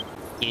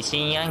疑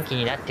心暗鬼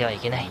になってはい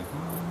けない。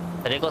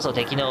それこそ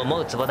敵の思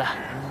うツボだ。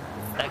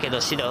だけど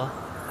シド、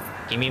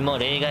君も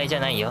例外じゃ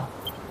ないよ。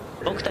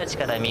僕たち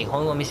から見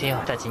本を見せよう。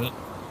僕たちに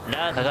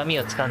ラー鏡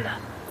を掴んだ。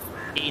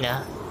いい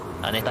な。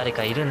姉誰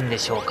かいるんで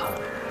しょうか。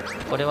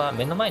これは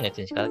目の前のやつ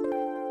にしか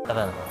た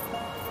だの。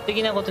不思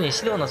議なことに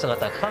シドの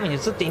姿は鏡に映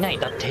っていない。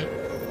だって。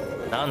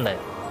なんだよ。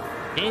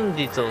現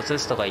実を映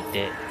すとか言っ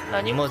て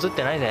何も映っ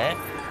てないぜ。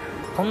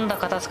とんだ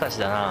肩透かし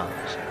だな。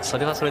そ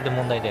れはそれで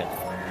問題だよ。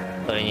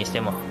それにし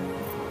ても、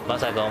ま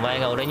さかお前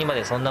が俺にま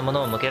でそんなも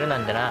のを向けるな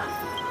んてな。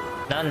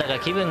なんだか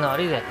気分が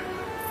悪いぜ。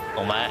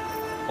お前、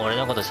俺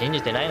のこと信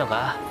じてないの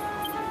か。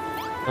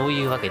そう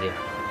いうわけで、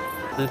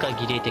通過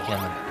儀礼的な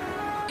もの。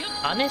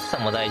アネッサ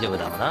も大丈夫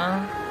だろう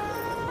な。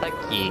さ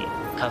っき、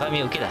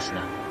鏡受けだし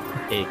な。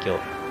影響。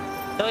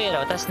どうやら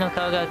私の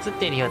顔が映っ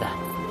ているようだ。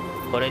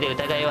これで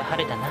疑いは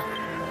晴れたな。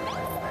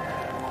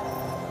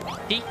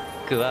リッ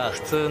クは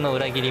普通の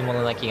裏切り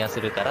者な気が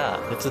するから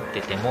映っ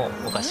てても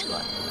おかしくは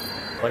ない。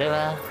これ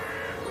は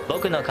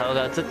僕の顔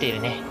が映ってい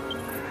るね。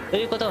と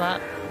いうことは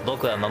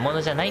僕は魔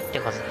物じゃないって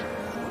こと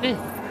だ。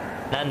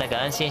なんだ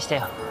か安心した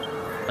よ。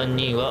犯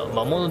人は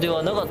魔物で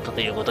はなかったと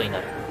いうことにな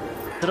る。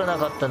映らな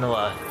かったの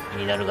は気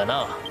になるが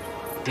な。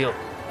でよ、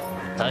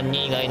3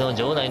人以外の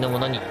城内の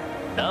者に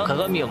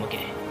鏡を向け、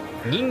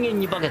人間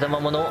に化けた魔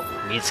物を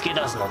見つけ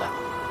出すのだ。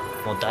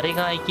もう誰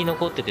が生き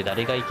残ってて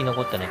誰が生き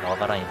残ってないかわ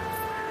からんよ。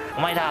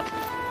お前だ。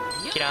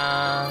キ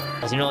ラー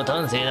ン。私の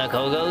端正な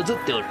顔が映っ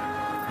ておる。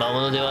魔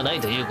物ではない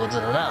というこ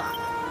とだな。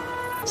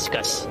し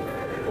かし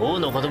王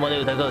のことまで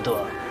疑うと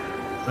は。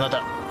ま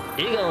た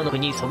笑顔の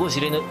国底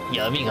知れぬ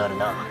闇がある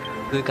な。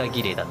通過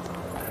儀礼だっ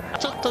た。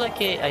ちょっとだ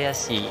け怪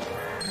しい。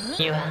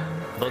には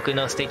僕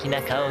の素敵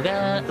な顔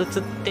が映っ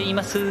てい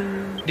ます。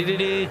ルル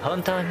ル。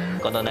本当に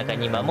この中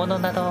に魔物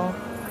など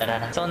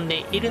潜ん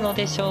でいるの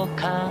でしょう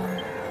か。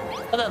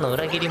ただの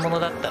裏切り者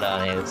だった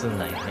らね、映ん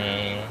ないよ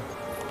ね。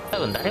多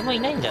分誰もい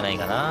ないんじゃない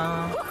か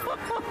な。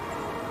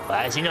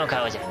わしの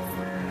顔じゃ。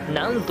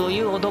なんとい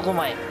う男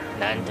前。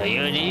なんとい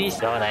うリリース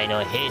城内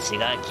の兵士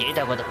が消え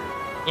たこと。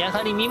や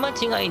はり見間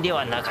違いで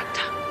はなかっ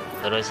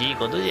た。恐ろしい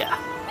ことじゃ。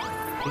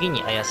次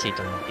に怪しい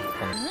と思っている。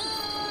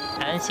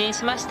安心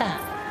しました。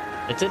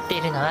映って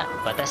いるのは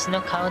私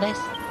の顔で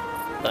す。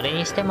それ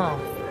にしても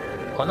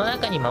この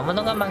中に魔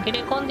物が紛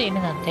れ込んでい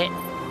るなんて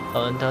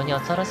本当に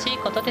恐ろしい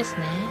ことです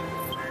ね。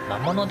魔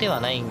物で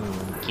はない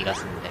気が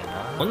するんだよ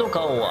な。この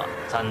顔は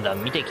散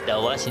々見てきた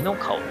わしの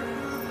顔。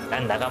な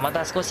んだかま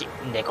た少し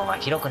デコが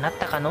広くなっ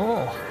たか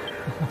の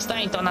う。死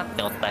体となっ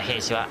ておった兵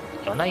士は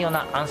夜な夜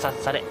な暗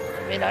殺され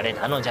埋められ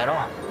たのじゃろう。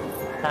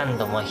何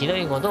度もひど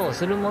いことを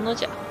するもの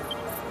じゃ。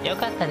よ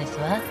かったです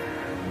わ。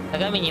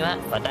鏡には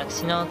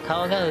私の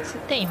顔が映っ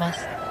ていま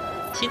す。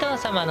シドー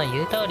様の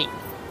言う通り、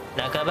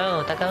仲間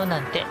を疑うな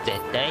んて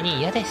絶対に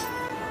嫌です。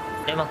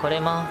でもこれ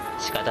も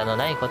仕方の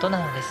ないことな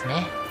のです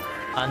ね。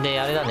あんで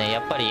あれだね、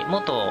やっぱり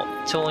元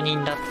町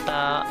人だっ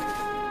た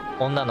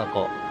女の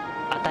子、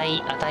あたい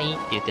って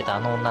言ってたあ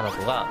の女の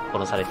子が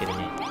殺されてる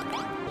ね。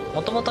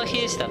もともと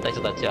兵士だった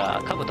人たち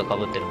は兜か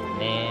ぶってるもん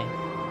ね。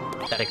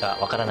誰か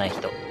わからない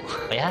人。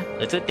おや、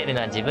映ってるの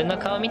は自分の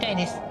顔みたい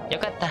です。よ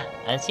かった。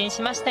安心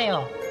しました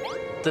よ。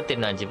映って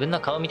るのは自分の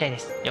顔みたいで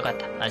す。よかっ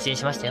た。安心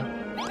しましたよ。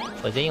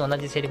これ全員同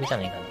じセリフじゃ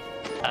ないか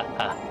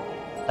な。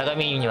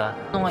鏡には、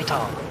のがい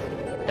た。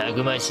た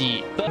くまし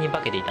い。に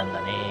化けていたん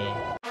だね。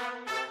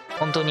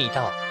本当にい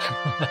たわ。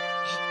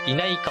い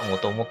ないかも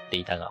と思って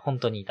いたが、本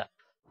当にいた。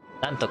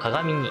なんと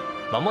鏡に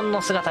魔物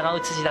の姿が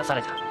映し出さ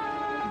れた。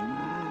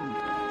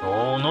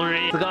おの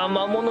れが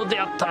魔物で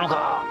あったの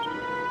か。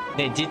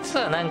ね、実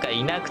はなんか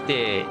いなく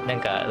て、なん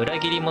か裏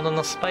切り者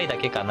のスパイだ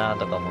けかな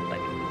とか思ったけ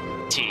ど。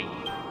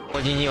ここ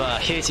には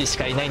兵士し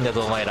かいないんだ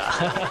ぞ、お前ら。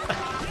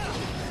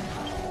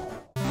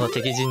の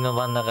敵陣の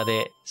真ん中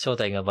で正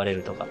体がバレ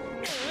るとか。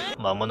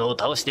魔物を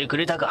倒してく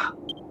れたか。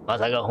ま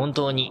さか本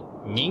当に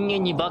人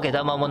間に化け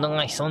た魔物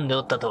が潜んで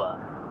おったとは。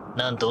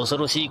なんと恐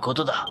ろしいこ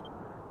とだ。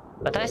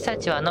私た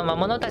ちはあの魔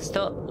物たち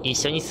と一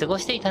緒に過ご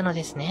していたの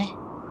ですね。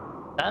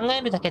考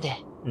えるだけで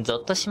ゾ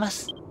ッとしま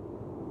す。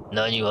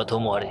何はと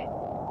もあれ、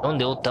飲ん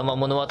でおった魔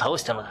物は倒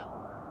したのだ。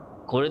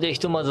これでひ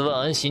とまず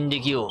は安心で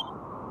きよ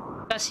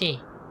う。しか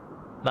し、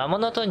魔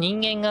物と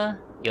人間が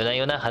夜な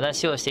夜な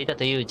話をしていた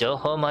という情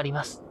報もあり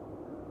ます。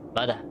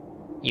まだ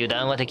油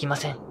断はできま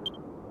せん。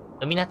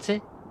海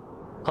夏、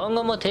今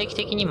後も定期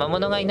的に魔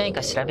物がいない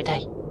か調べた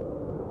い。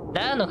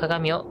ラーの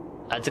鏡を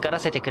預から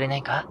せてくれな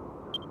いか。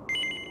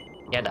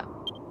やだ。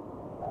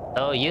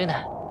そう言う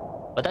な。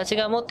私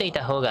が持ってい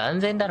た方が安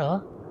全だろ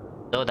う。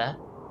どうだ、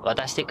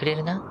渡してくれ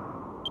るな。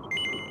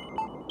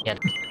や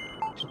だ。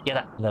や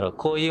だ。だろう、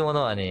こういうも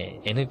のは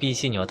ね、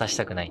NPC に渡し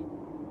たくない。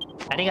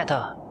ありがと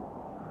う。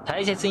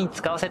大切に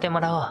使わせても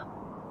らおう。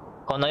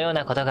このよう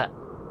なことが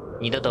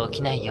二度と起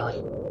きないよう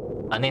に。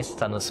アネッ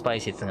サのスパ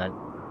イ説がち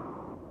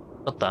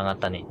ょっと上がっ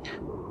たね。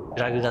フ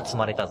ラグが積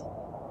まれたぞ。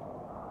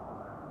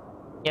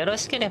よろ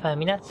しければ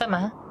皆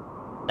様、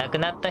亡く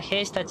なった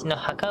兵士たちの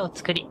墓を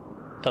作り、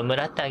弔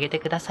ってあげて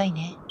ください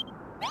ね。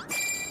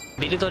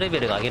ビルドレベ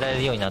ルが上げられ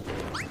るようになってる。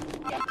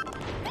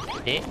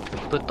で、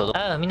プッと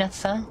皆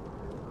さん、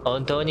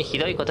本当にひ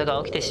どいことが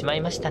起きてしま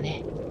いました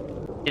ね。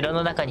城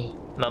の中に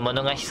魔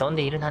物が潜ん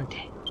でいるなん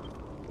て。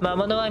魔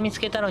物は見つ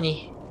けたの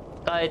に、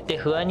かえって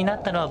不安にな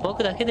ったのは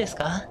僕だけです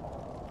か？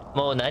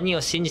もう何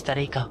を信じた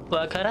らいいか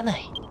わからな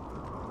い。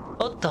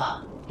おっと、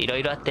いろ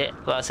いろあって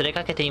忘れ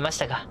かけていまし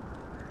たが、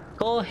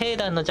飛空兵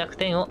団の弱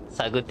点を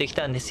探ってき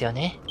たんですよ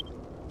ね。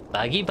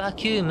バギバ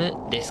キュー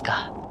ムです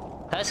か。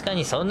確か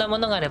にそんなも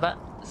のがあれば、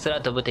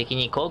空飛ぶ敵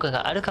に効果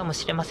があるかも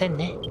しれません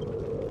ね。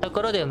と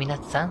ころで海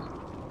夏さん、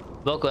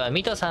僕は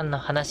ミトさんの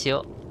話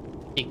を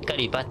しっか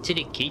りバッチ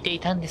リ聞いてい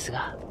たんです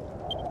が、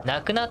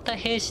亡くなった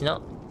兵士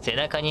の背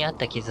中にあっ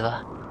た傷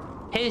は、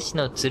兵士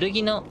の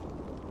剣の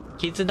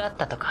傷だっ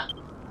たとか。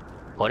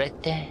これっ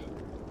て、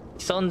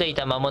潜んでい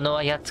た魔物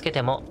はやっつけ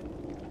ても、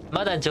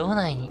まだ城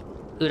内に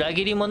裏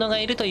切り者が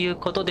いるという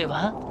ことで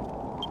は？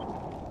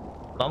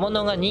魔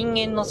物が人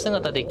間の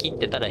姿で切っ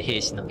てたら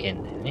兵士の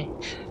剣だよね。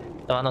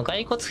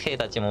骸骨兵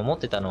たちも持っ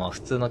てたのは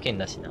普通の剣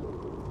だしな。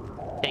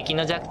敵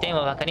の弱点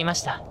は分かりま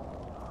した。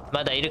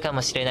まだいるか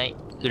もしれない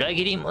裏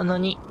切り者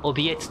に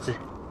怯えつつ、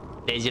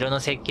出城の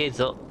設計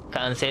図を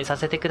完成さ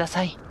せてくだ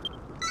さい。とり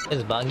あえ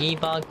ずバギー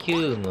バーキ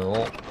ュームを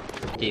置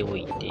いてお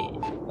いて、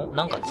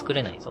なんか作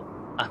れないぞ。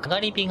あ、かが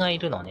り火がい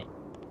るのね。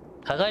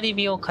かがり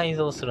火を改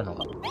造するの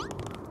か。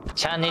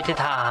寝て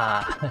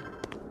たー。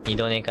二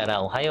度寝か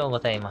らおはようご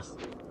ざいます。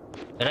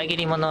裏切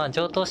り者は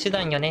上等手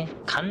段よね。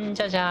患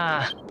者じ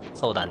ゃー。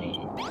そうだね。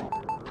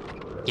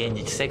現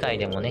実世界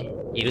でもね、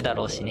いるだ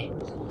ろうしね。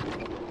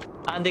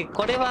あ、で、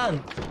これは、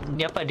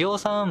やっぱり量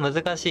産は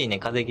難しいね。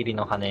風切り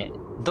の羽。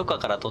どっか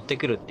から取って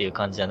くるっていう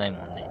感じじゃない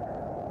もんね。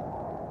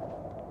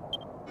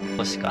こ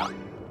こしか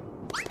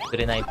作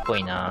れないっぽ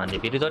いな。で、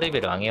ビルドレ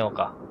ベル上げよう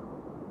か。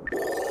ビ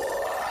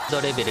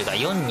ルドレベルが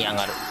4に上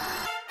がる。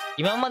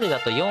今までだ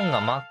と4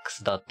がマック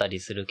スだったり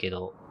するけ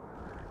ど、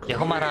デ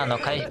ホマラーの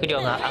回復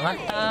量が上がっ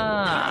た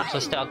ー。そ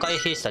して赤い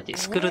兵士たち、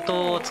スクル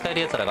トを使え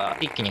る奴らが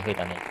一気に増え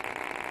たね。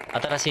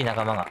新しい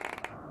仲間が。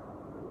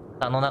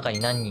あの中に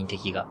何人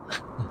敵が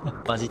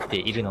混じって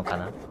いるのか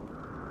な。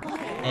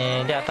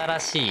で、新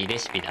しいレ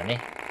シピだ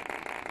ね。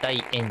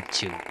大円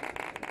柱。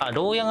あ、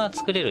牢屋が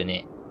作れる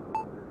ね。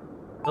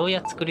牢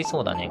屋作り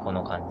そうだね、こ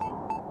の感じ。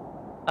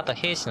あと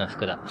兵士の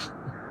服だ。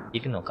い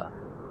るのか。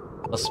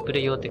コスプ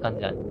レ用って感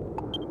じだね。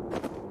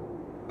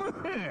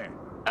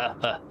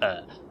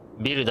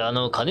ビルダー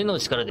の金の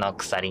力での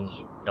鎖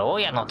に、牢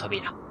屋の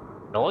扉、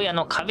牢屋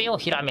の壁を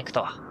ひらめく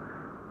とは。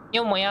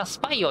よもやス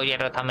パイを入れ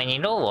るために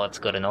ローを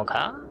作るの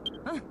か？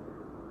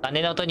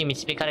金の音に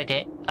導かれ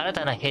て新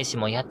たな兵士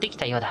もやってき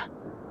たようだ。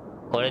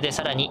これで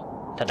さらに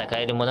戦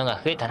えるもの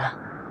が増えたな。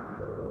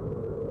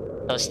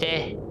そし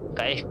て、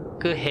回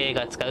復兵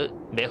が使う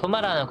ベホ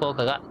マラーの効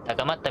果が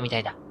高まったみた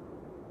いだ。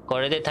こ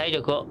れで体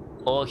力を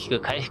大きく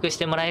回復し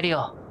てもらえる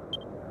よ。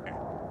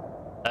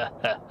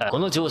こ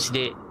の調子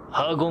で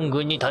ハーゴン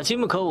軍に立ち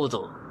向かおう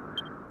ぞ。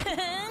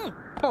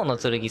炎の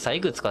剣さ、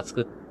いくつか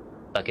作っ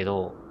たけ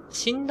ど、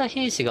死んだ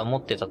兵士が持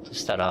ってたと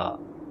したら、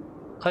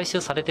回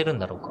収されてるん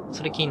だろうか。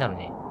それ気になる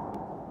ね。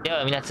で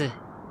は、みなつ、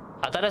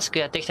新しく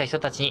やってきた人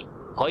たちに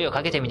声を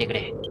かけてみてく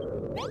れ。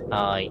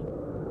はーい。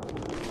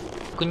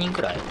6人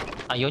くらい？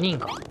あ、4人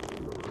か。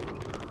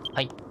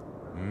はい。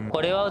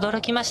これは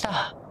驚きまし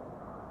た。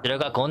それ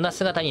がこんな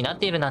姿になっ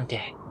ているなん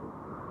て。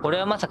これ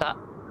はまさか、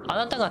あ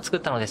なたが作っ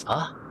たのです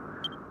か？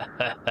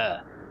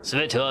す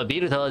べてはビ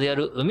ルダーであ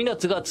る海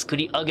夏が作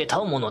り上げた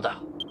もの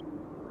だ。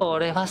こ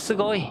れはす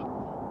ごい。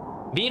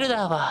ビル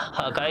ダーは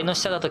破壊の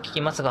使者だと聞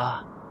きます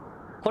が、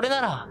これな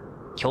ら、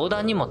教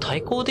団にも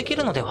対抗でき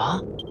るので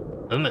は？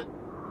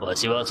わ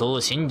しはそ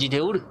う信じ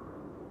ておる。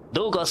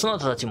どうかそな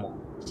たたちも、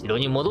城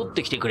に戻っ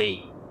てきてくれ。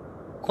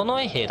こ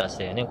の衛兵たち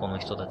だよね、この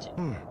人たち。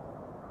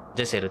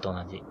ゼセルと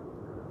同じ。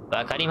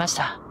わかりまし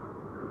た。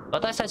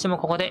私たちも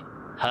ここで、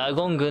ハー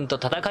ゴン軍と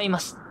戦いま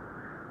す。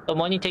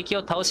共に敵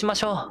を倒しま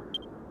しょ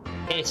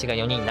う。兵士が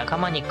4人仲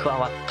間に加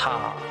わっ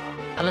た。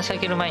話しか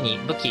ける前に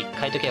武器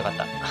変えときゃよかっ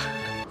た。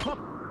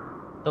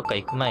どっか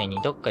行く前に、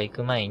待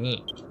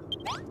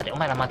て、お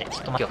前ら待て。ち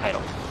ょっと武器を変えろ。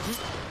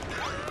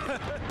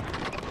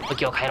武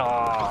器を変えろ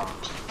ー。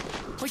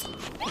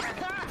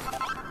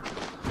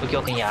武器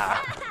をくんや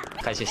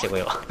ー。回収してこ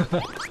よ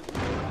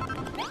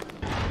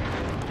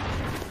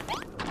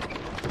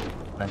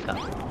う。なんか、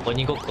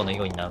鬼ごっこの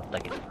ようになった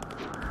けど。よ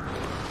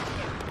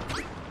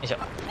いしょ。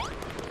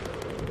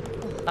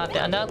あ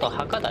と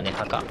墓だね、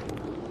墓。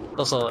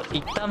そうそう、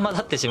一旦混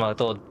ざってしまう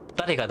と、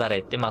誰が誰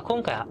って、まあ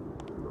今回、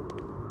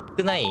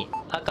少ない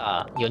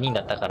赤4人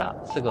だったから、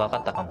すぐ分か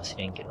ったかもし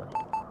れんけどね。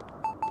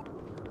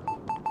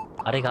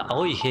あれが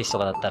青い兵士と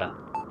かだったら、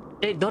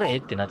どれ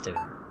ってなっちゃう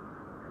よ。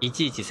い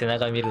ちいち背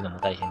中見るのも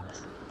大変だ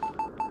し。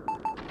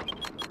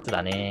そう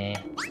だ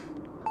ね。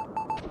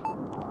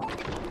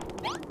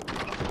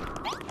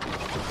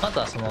まず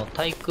はその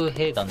対空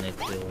兵団のや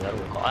つをやろ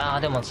うか。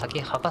でも先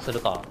墓する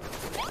か。こ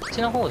っ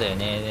ちの方だよ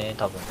ね、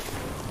多分。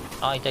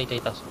い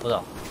た、そこだ。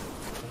こ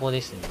こ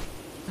ですね。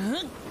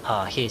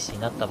兵士に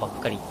なったばっ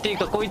かり。っていう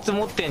か、こいつ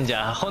持ってんじ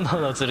ゃん。炎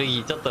の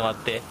剣。ちょっと待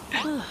って。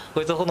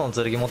こいつ炎の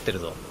剣持ってる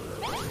ぞ。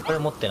これ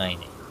持ってない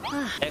ね。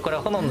これ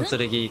炎の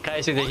剣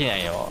回収できな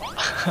いよ。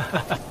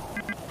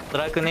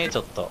辛くね、ち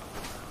ょっと。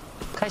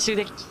回収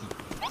でき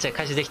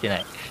てな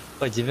い。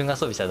これ自分が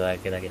装備しただ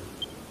けだけど。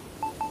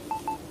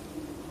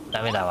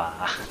ダメだ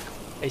わ。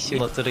回収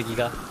の剣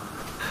が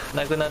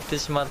なくなって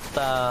しまっ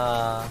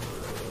た。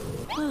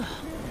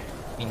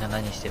みんな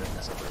何してるん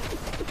だ、そこで。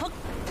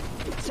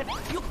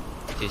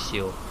回収し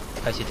よう。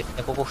回収で、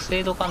ここ防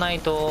いどかない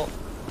と、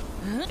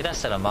下手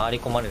したら回り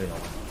込まれるの。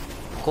こ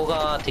こ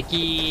が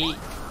敵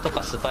と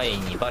かスパイ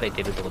にバレ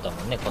てるってことだ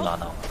もんね、この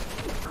穴を。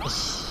よ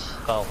し、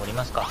川を掘り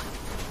ますか。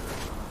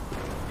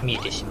見え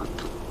てしまっ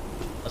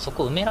た。そ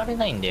こ埋められ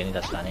ないんだよね、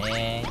確か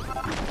ね。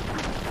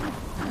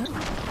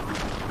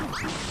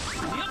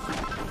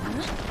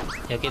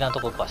焼けなと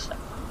こかした。ちょ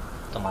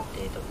っと待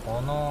って、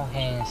この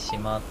辺し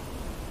まっ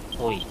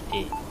とい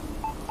て、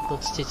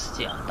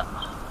土あんだ。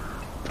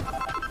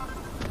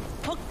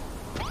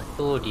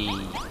1人、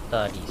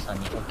2人、3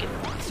人、OK。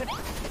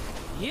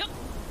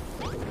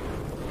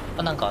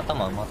なんか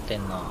頭埋まって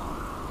んな。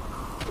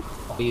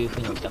こういう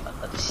風に置きたかっ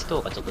た。死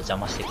闘がちょっと邪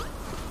魔してくる。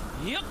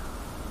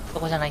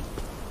ここじゃないんだ。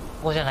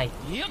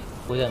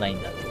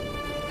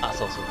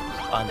そう。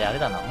で、あれ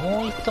だな。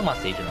もう一マ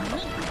スいるのか。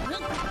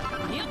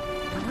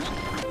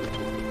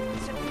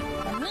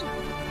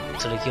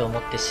剣を持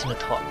って死ぬ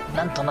とは、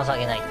なんと情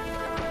けない。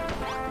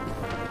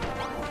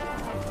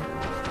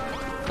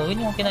上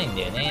に置けないん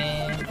だよ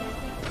ね。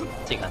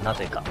な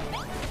ぜか。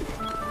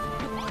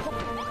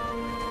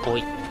お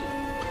い。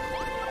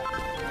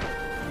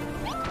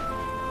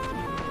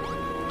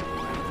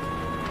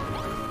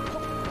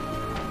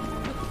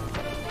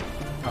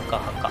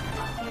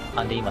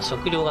墓。で、今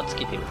食料が尽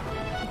きてる。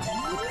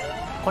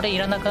これい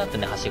らなくなって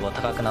ね、はしご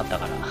高くなった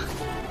から。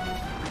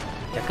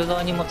逆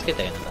側にもつけ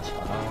たような、確か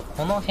な。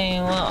この辺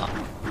は、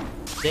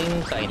前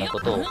回のこ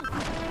とを考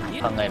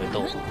える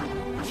と、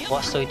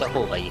壊しといた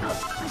方がいいは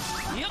ず。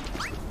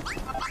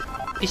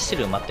ピッシ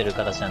ル埋まってる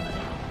形なんだね。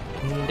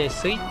で、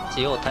スイッ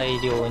チを大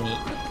量に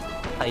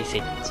再設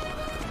置。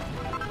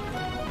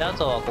で、あ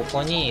とはこ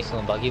こに、そ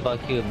のバギバ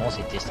キュームを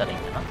設置したらいい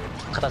んだな。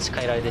形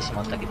変えられてし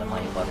まったけど、まあ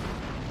よかった。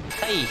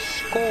対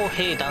飛行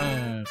兵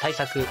団対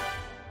策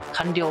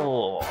完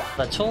了。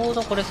ちょう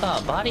どこれさ、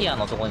バリア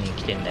のところに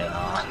来てんだよ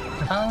な。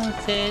完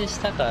成し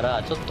たか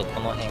らちょっとこ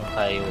の辺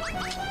変えよう。こ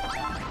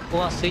こ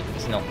はスイッ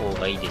チの方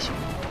がいいでしょう。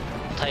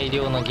大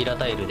量のギラ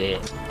タイルで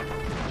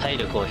体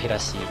力を減ら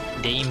し、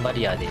レインバ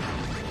リアで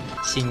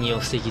侵入を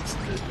防ぎつつ、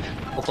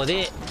ここ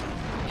で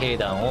兵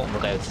団を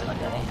迎え撃つって感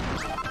じだね。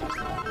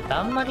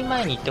あんまり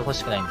前に行ってほ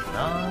しくないんだよ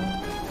な。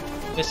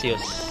よしよ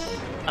し。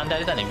あんであ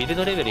れだね、ビル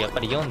ドレベルやっぱ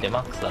り4でマ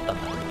ックスだったん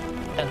だ。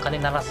一旦金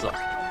鳴らすわ。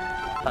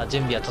さあ、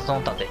準備は整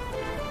ったぜ。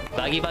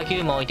バギバキ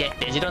ュームを置いて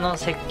出城の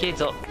設計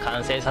図を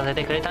完成させ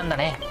てくれたんだ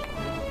ね。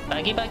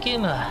バギバキュー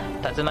ムは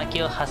竜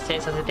巻を発生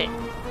させて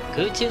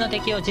空中の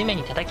敵を地面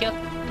に叩き落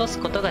とす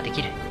ことがで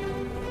きる。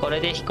これ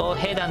で飛行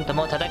兵団と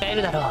も戦え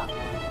るだろう。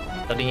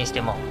それにし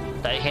ても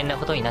大変な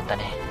ことになった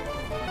ね。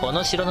こ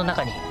の城の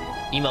中に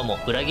今も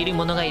裏切り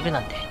者がいるな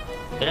んて。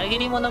裏切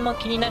り者も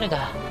気になる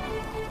が、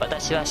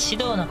私はシ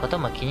ドーのこと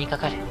も気にか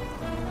かる。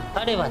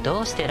彼は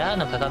どうしてラー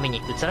の鏡に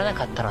映らな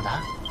かったの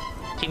だ？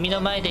君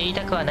の前で言い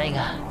たくはない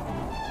が、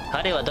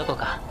彼はどこ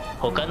か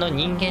他の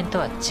人間と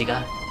は違う。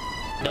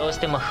どうし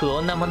ても不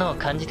穏なものを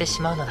感じて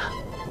しまうのだ。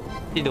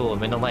シドーを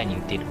目の前に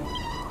言っている。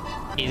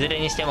いずれ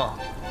にしても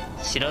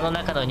城の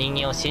中の人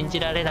間を信じ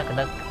られなく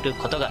なる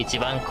ことが一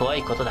番怖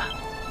いことだ。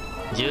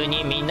住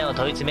人みんなを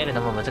問い詰める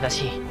のも難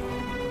しい。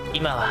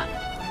今は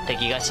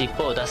敵が尻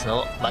尾を出すの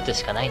を待つ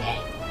しかないね。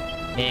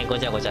ねえ、ご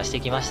ちゃごちゃして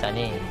きました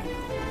ね。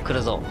来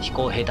るぞ、飛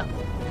行兵団。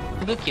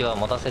武器は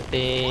持たせて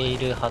い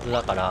るはず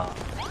だから、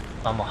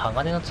まあもう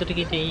鋼の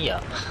剣でいい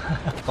や。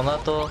この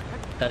後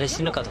誰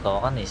死ぬかとか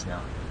わかんねえしな。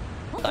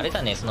あれ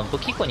だね、その武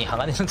器庫に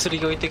鋼の剣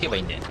置いておけばい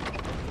いんだよ。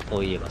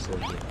そういえばそうい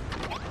えば。こ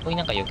こに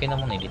なんか余計な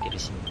もの入れてる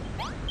し、ね。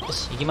よ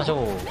し、行きまし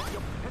ょ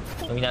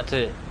う。みな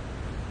つ、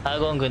アー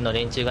ゴン軍の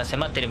連中が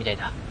迫ってるみたい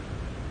だ。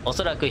お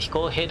そらく飛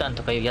行兵団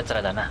とかいう奴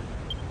らだな。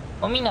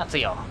おみなつ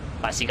よ、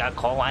わしが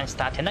考案し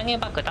た手投げ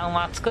爆弾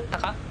は作った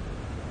か？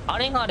あ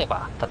れがあれ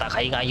ば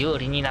戦いが有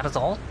利になる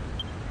ぞ。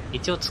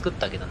一応作っ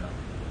たけどな。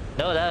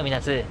どうだ、み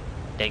なつ。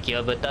敵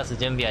をぶっ倒す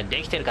準備は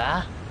できてる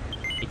か？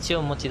一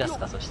応持ち出す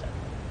か、そしたら。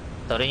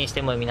それにし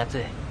てもみな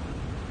つ、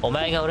お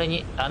前が俺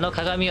にあの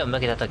鏡を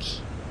向けた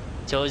時、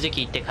正直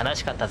言って悲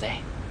しかった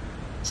ぜ。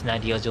シナ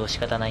リオ上仕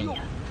方ないん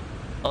や。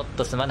おっ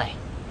とすまない。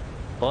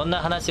こんな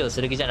話を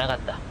する気じゃなかっ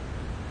た。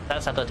さ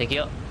っさと敵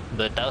を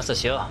ぶっ倒すと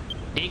しよ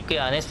う。リック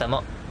やアネッサ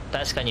も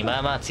確かにま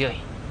あまあ強い。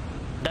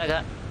だ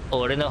が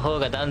俺の方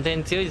が断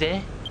然強い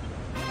ぜ。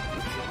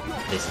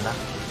ですな。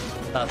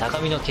さあ、高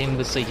みの見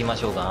物と行きま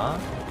しょうか。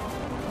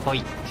ほ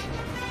い。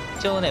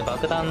一応ね、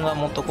爆弾は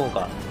持っとこう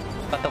か。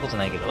使ったこと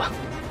ないけど。さ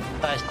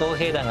あ、飛行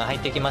兵団が入っ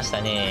てきまし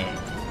たね。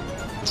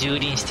蹂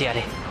躙してや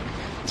れ。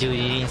蹂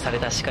躙され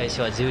た仕返し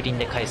は蹂躙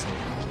で返すんだ。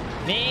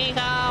目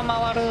が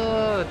回る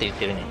ーって言っ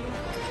てるね。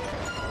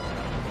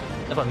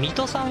やっぱ水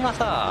戸さんが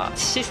さ、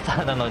シスタ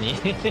ーなのに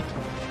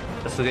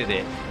素手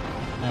で、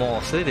も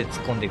う素手で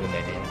突っ込んでいくんだ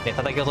よね。で、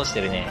叩き落とし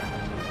てるね。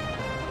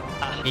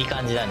あ、いい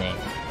感じだね。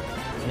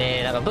ね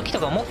え、なんか武器と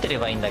か持ってれ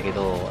ばいいんだけ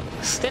ど、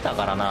捨てた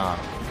からな。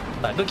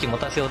武器持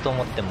たせようと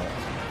思っても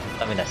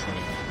ダメだしね。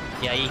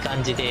いや、いい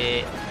感じ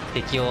で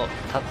敵を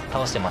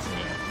倒してますね。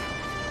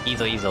いい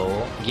ぞいいぞ。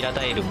ギラ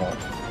タイルも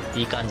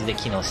いい感じで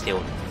機能してお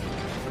る。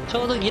ち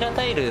ょうどギラ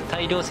タイル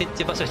大量設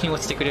置場所に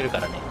落ちてくれるか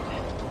らね。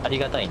あり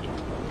がたいね。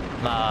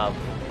まあ、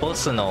ボ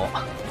スの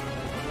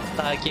ス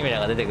ターキメラ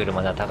が出てくる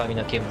までは高み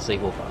の見物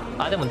行こう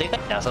か。あ、でもでかい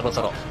な、そろ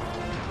そろ。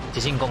主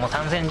人公も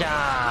参戦じ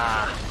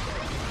ゃー。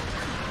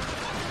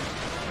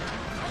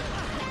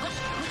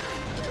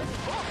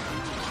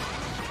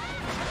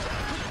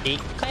一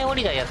回降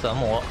りたやつは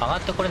もう上が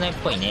ってこれないっ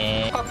ぽい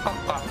ね。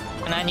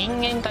な人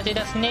間たち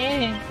です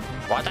ね。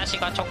私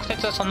が直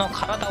接その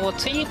体を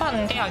ついば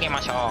んであげ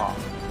ましょ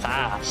う。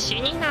さあ、死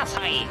にな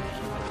さい。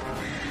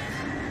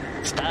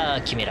スタ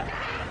ーキメラ、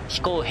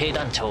飛行兵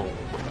団長。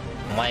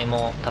お前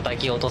も叩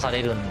き落とさ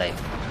れるんだよ。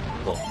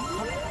そう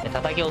で、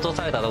叩き落と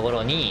されたとこ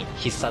ろに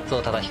必殺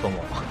を叩き込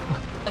もう。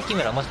スターキ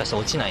メラもしかして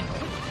落ちないの？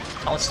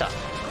あ、落ちた。わ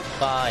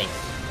ーい。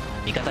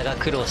味方が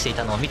苦労してい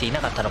たのを見ていな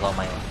かったのか、お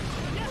前は。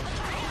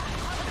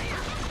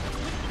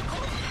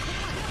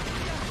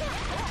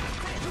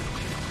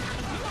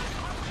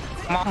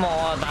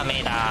もうダ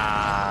メ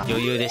だ。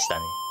余裕でした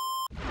ね。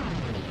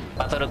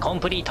バトルコン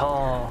プリー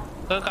ト。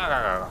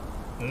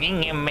人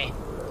間め、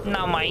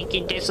生意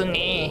気です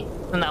ね。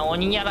素直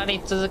にやら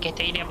れ続け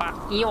ていれ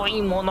ば良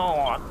いも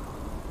のを。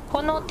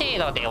この程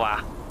度で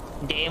は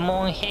デー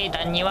モン兵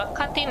団には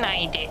勝てな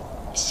いで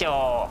し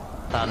ょ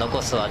う。さあ、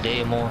残すは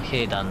デーモン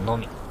兵団の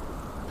み。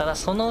ただ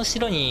その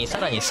後ろにさ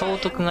らに総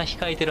督が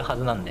控えてるは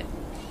ずなんで、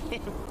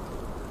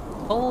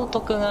総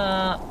督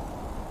が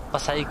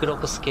サイクロ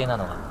プス系な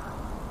のが。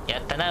や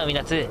ったな、海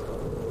夏。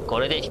こ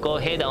れで飛行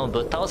兵団を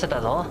ぶっ倒せ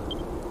たぞ。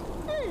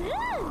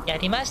や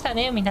りました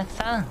ね、海夏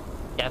さん。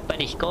やっぱ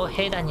り飛行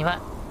兵団には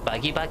バ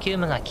ギバキュー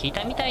ムが効い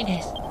たみたい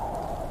です。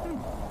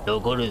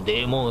残る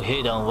デーモン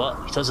兵団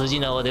は一筋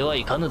縄では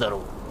いかぬだろ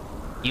う。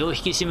気を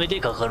引き締めて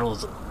かかろう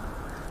ぞ。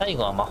最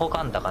後は魔法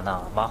カンタか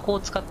な。魔法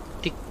使っ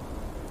て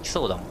き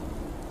そうだもん。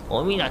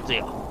おみなつ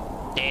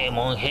よ。デー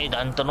モン兵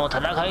団との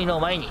戦い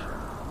の前に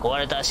壊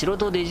れた城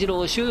と出城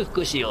を修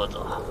復しようと。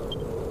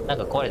なん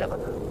か壊れたか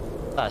な。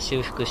さあ、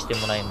修復して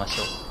もらいまし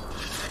ょう。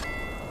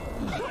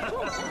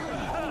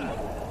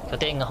拠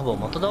点がほぼ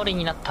元通り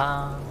になっ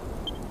た。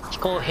飛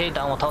行兵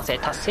団を倒せ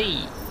達成。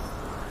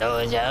ど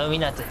うじゃ海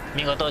夏、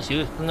見事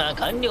修復が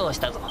完了し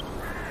たぞ。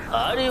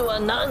あれは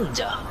なん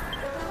じゃ。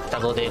来た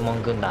ぞデーモ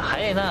ン軍団、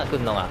早えな来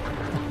んのが。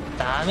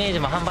ダメージ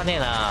も半端ねえ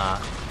な。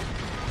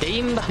レ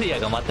インバリア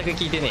が全く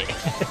効いてね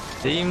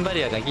えレインバ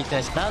リアが効いてな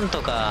いし、なん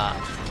とか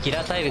キ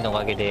ラータイルのお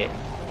かげで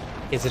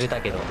削れ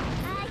たけど、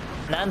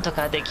なんと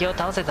か敵を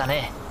倒せた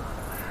ね。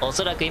お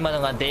そらく今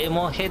のがデー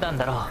モン兵団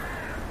だろ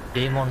う。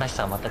デーモンらし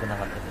さは全くな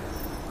かったけど、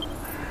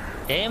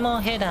デーモ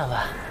ン兵団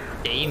は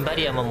レインバ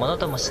リアももの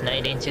ともしな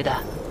い連中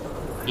だ。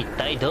一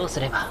体どうす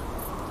れば。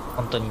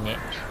本当にね。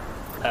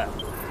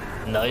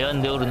悩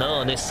んでおる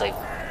なネッサイ。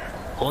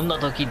こんな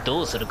時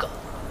どうするか。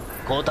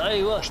答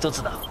えは一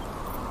つだ。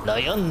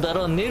悩んだ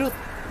ら寝る。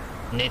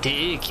寝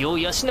て英気を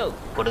養う。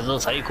これぞ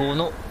最高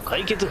の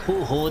解決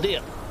方法で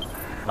や。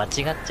間違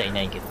っちゃい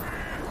ないけど、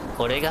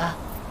これが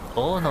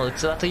王の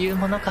器という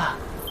ものか。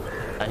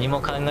何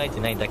も考えて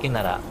ないだけ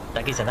なら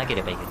だけじゃなけ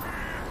ればいいけど。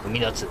海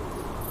夏、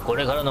こ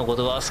れからのこ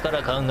とは明日か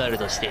ら考える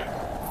として、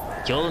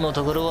今日の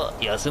ところは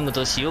休む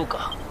としよう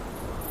か。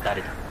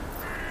誰だ。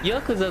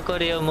よくぞこ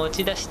れを持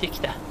ち出して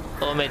きた。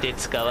褒めて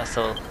使わ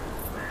そう。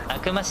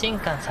悪魔神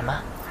官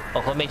様、お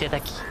褒めいた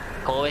だき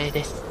光栄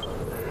です。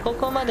こ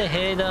こまで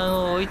兵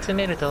団を追い詰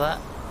めるとは。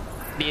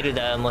ビル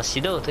ダーも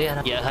指導とや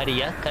らやはり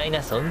厄介な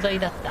存在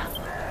だっ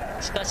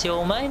た。しかし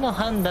お前の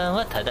判断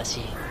は正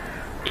し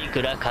い。い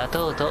くら勝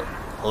とうと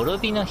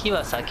滅びの日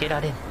は避けら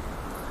れぬ。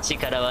死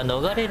からは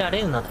逃れら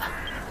れぬのだ。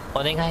お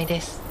願い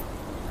です。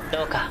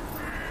どう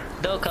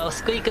かお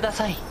救いくだ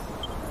さい。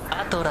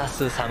アトラ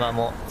ス様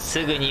も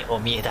すぐにお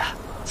見えだ。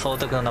総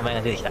督の名前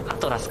が出てきた。ア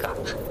トラスか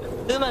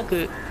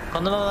こ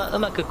のままう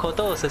まくこ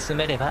とを進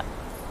めれば、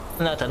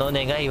あなたの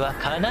願いは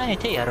叶え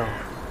てやろう。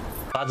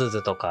バズ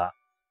ズとか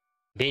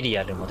ベリ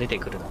アルも出て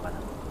くるのかな。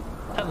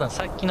多分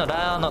さっきの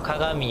ラーの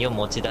鏡を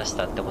持ち出し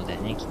たってことだ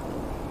よね、きっと。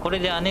これ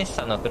でアネッ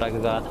サのフラ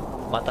グが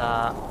ま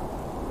た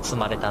積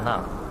まれた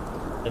な。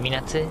海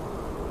夏、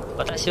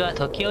私は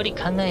時折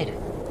考える。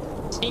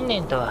信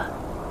念とは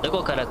ど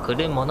こから来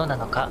るものな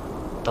のか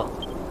と。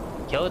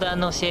教団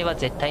の教えは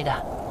絶対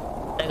だ。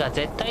だが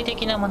絶対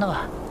的なもの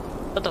は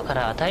外か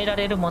ら与えら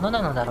れるもの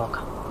なのだろう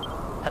か。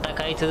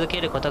戦い続け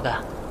ること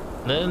が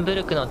ムーンブ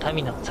ルクの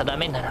民の定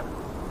めなら、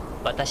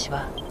私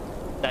は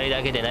二人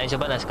だけで内緒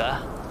話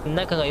か。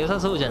仲が良さ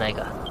そうじゃない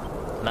か。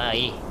まあ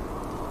いい。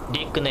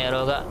リックの野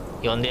郎が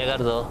呼んでやが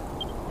るぞ。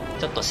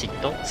ちょっと嫉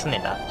妬す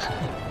ねだ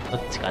ど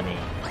っちかね。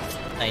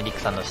はい、リック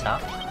さんどうした。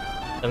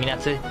海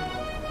夏、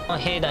この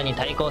兵団に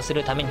対抗す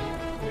るために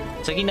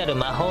次なる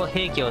魔法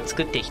兵器を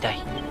作っていきたい。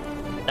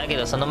だけ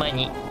どその前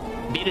に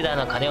ビルダー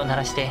の鐘を鳴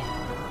らして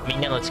み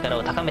んなの力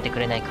を高めてく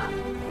れないか。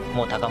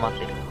もう高まっ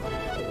てる。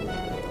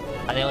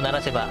鐘を鳴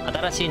らせば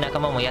新しい仲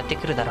間もやって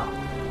くるだろう。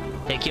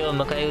敵を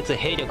迎え撃つ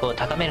兵力を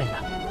高めるん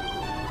だ。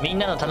みん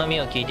なの頼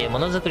みを聞いても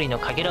のづくりの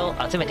かけらを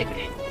集めてく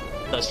れ。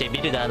そして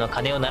ビルダーの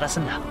鐘を鳴らす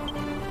んだ。あ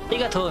り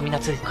がとうみな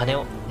つ。鐘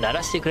を鳴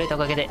らしてくれたお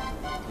かげで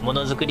も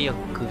のづくり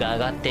力が上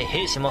がって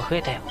兵士も増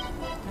えたよ。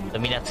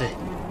みなつ、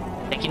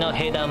敵の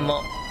兵団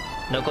も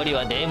残り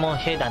はデーモン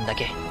兵団だ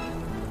け。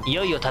い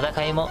よいよ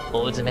戦いも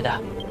大詰めだ。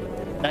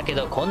だけ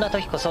どこんな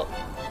時こそ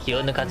気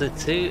を抜かず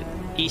注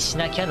意し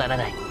なきゃなら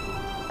ない。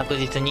確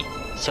実に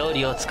勝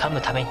利をつか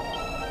むために。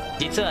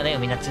実はね、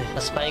海夏、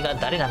スパイが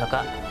誰なの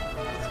か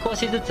少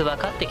しずつ分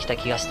かってきた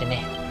気がして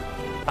ね。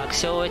爆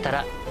笑を得た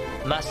ら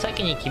真っ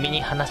先に君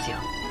に話すよ。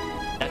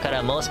だか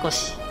らもう少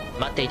し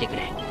待っていてく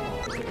れ。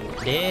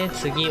で、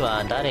次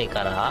は誰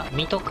から。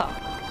水戸か。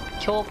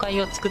教会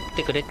を作っ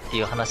てくれって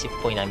いう話っ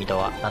ぽいな、水戸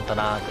は。なんと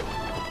な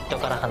く人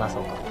から話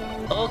そうか。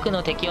多く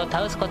の敵を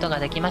倒すことが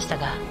できました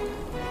が、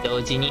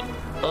同時に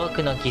多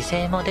くの犠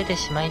牲も出て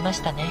しまいま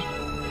したね。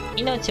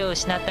命を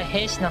失った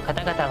兵士の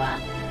方々は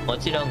も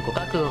ちろんご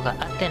覚悟が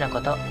あっての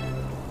こと。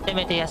せ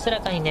めて安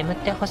らかに眠っ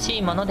てほし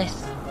いもので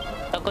す。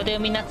そこで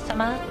海夏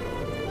様、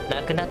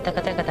亡くなった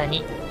方々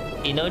に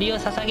祈りを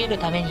捧げる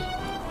ために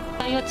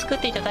教会を作っ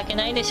ていただけ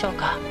ないでしょう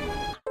か。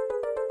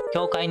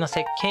教会の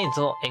設計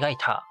図を描い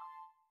た。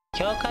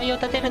教会を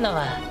建てるの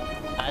は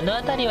あの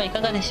辺りはい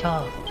かがでしょう。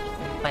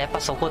まあ、やっぱ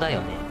そこだ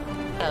よね。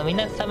海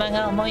夏様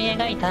が思い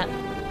描いた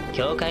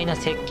教会の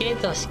設計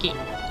図を敷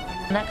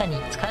き、中に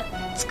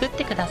作っ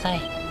てくださ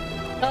い。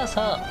そう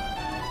そう。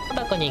小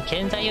箱に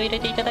建材を入れ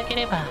ていただけ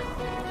れば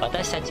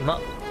私たちも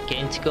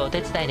建築お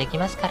手伝いでき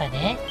ますから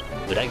ね。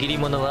裏切り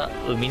者は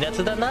海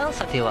夏だな。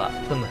さては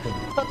ふむふむ。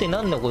さて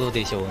何のこと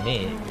でしょう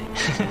ね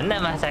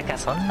まさか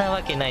そんな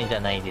わけないじゃ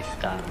ないです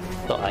か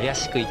と怪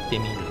しく言って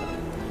みる。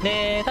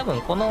で、多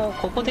分こ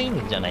こでいい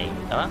んじゃない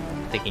かな、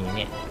的に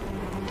ね。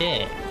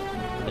で、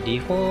リ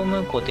フォー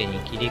ムコテに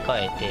切り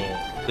替えて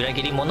裏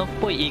切り者っ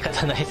ぽい言い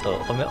方ないと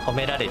褒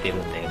められてる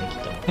んだよね、きっ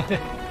と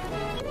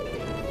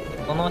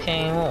この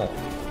辺を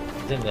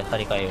全部張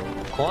り替えよう。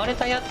壊れ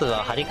たやつ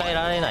は張り替え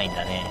られないん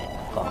だね。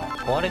なんか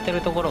壊れて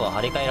るところは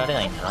張り替えられ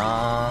ないんだ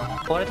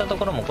な。壊れたと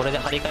ころもこれで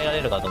張り替えら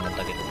れるかと思っ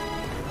たけど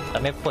ダ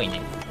メっぽいね。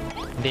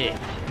で、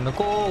向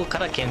こうか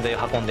ら建材を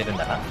運んでるん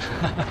だな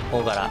こ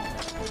こから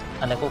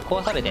ここ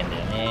壊されてんだ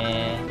よ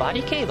ね。バ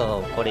リケー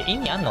ド、これ意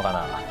味あんのか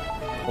な。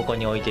ここ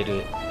に置いて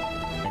る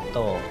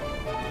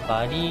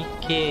バリ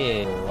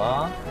ケード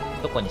は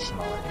どこにし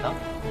まわれ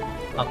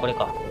た。あ、これ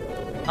か。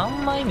あ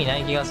んま意味な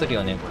い気がする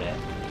よね、これ。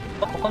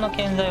ここの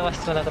建材は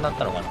必要なくなっ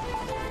たのかな。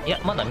いや、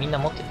まだみんな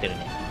持ってってる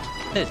ね。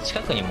で、近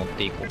くに持っ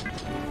ていこ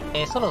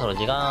う。そろそろ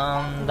時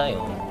間だ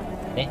よ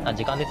ね。あ、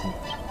時間ですね。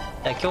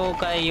教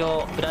会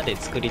を裏で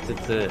作りつ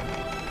つ、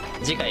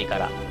次回か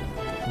ら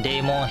デ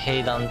ーモン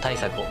兵団対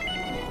策を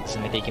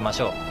進めていきま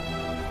しょう。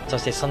そ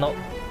してその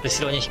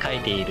後ろに控え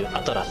ているア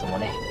トラスも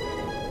ね、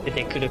出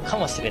てくるか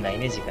もしれない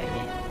ね、次回ね。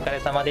お疲れ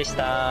様でし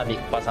た。ビッ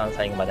グパさん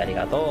最後まであり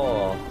が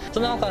とう。そ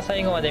の他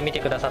最後まで見て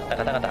くださった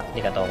方々あ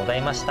りがとうござ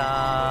いました。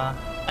は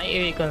い、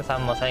ゆいくんさ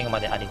んも最後ま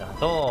でありが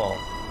と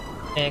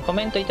う。コ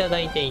メントいただ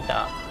いてい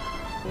た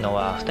の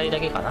は2人だ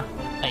けかな。は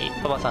い、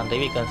パパさんと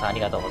ゆいくんさんあり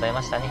がとうござい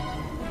ましたね。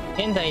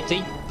現在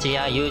Twitch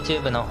や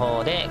YouTube の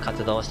方で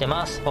活動して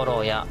ます。フォロ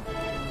ーや、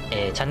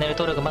チャンネル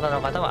登録まだ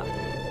の方は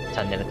チ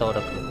ャンネル登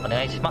録お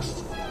願いしま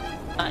す。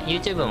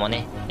YouTube も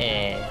ね、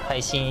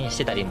配信し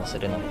てたりもす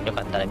るので、よ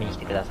かったら見に来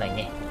てください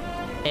ね。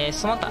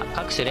その他、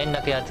各種連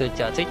絡や通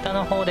知は Twitter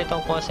の方で投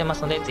稿してま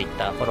すので、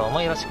Twitter フォロー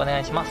もよろしくお願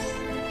いします。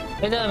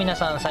それでは皆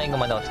さん最後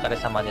までお疲れ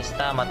様でし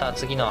た。また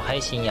次の配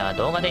信や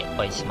動画でお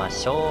会いしま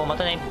しょう。ま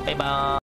たね、バイバーイ。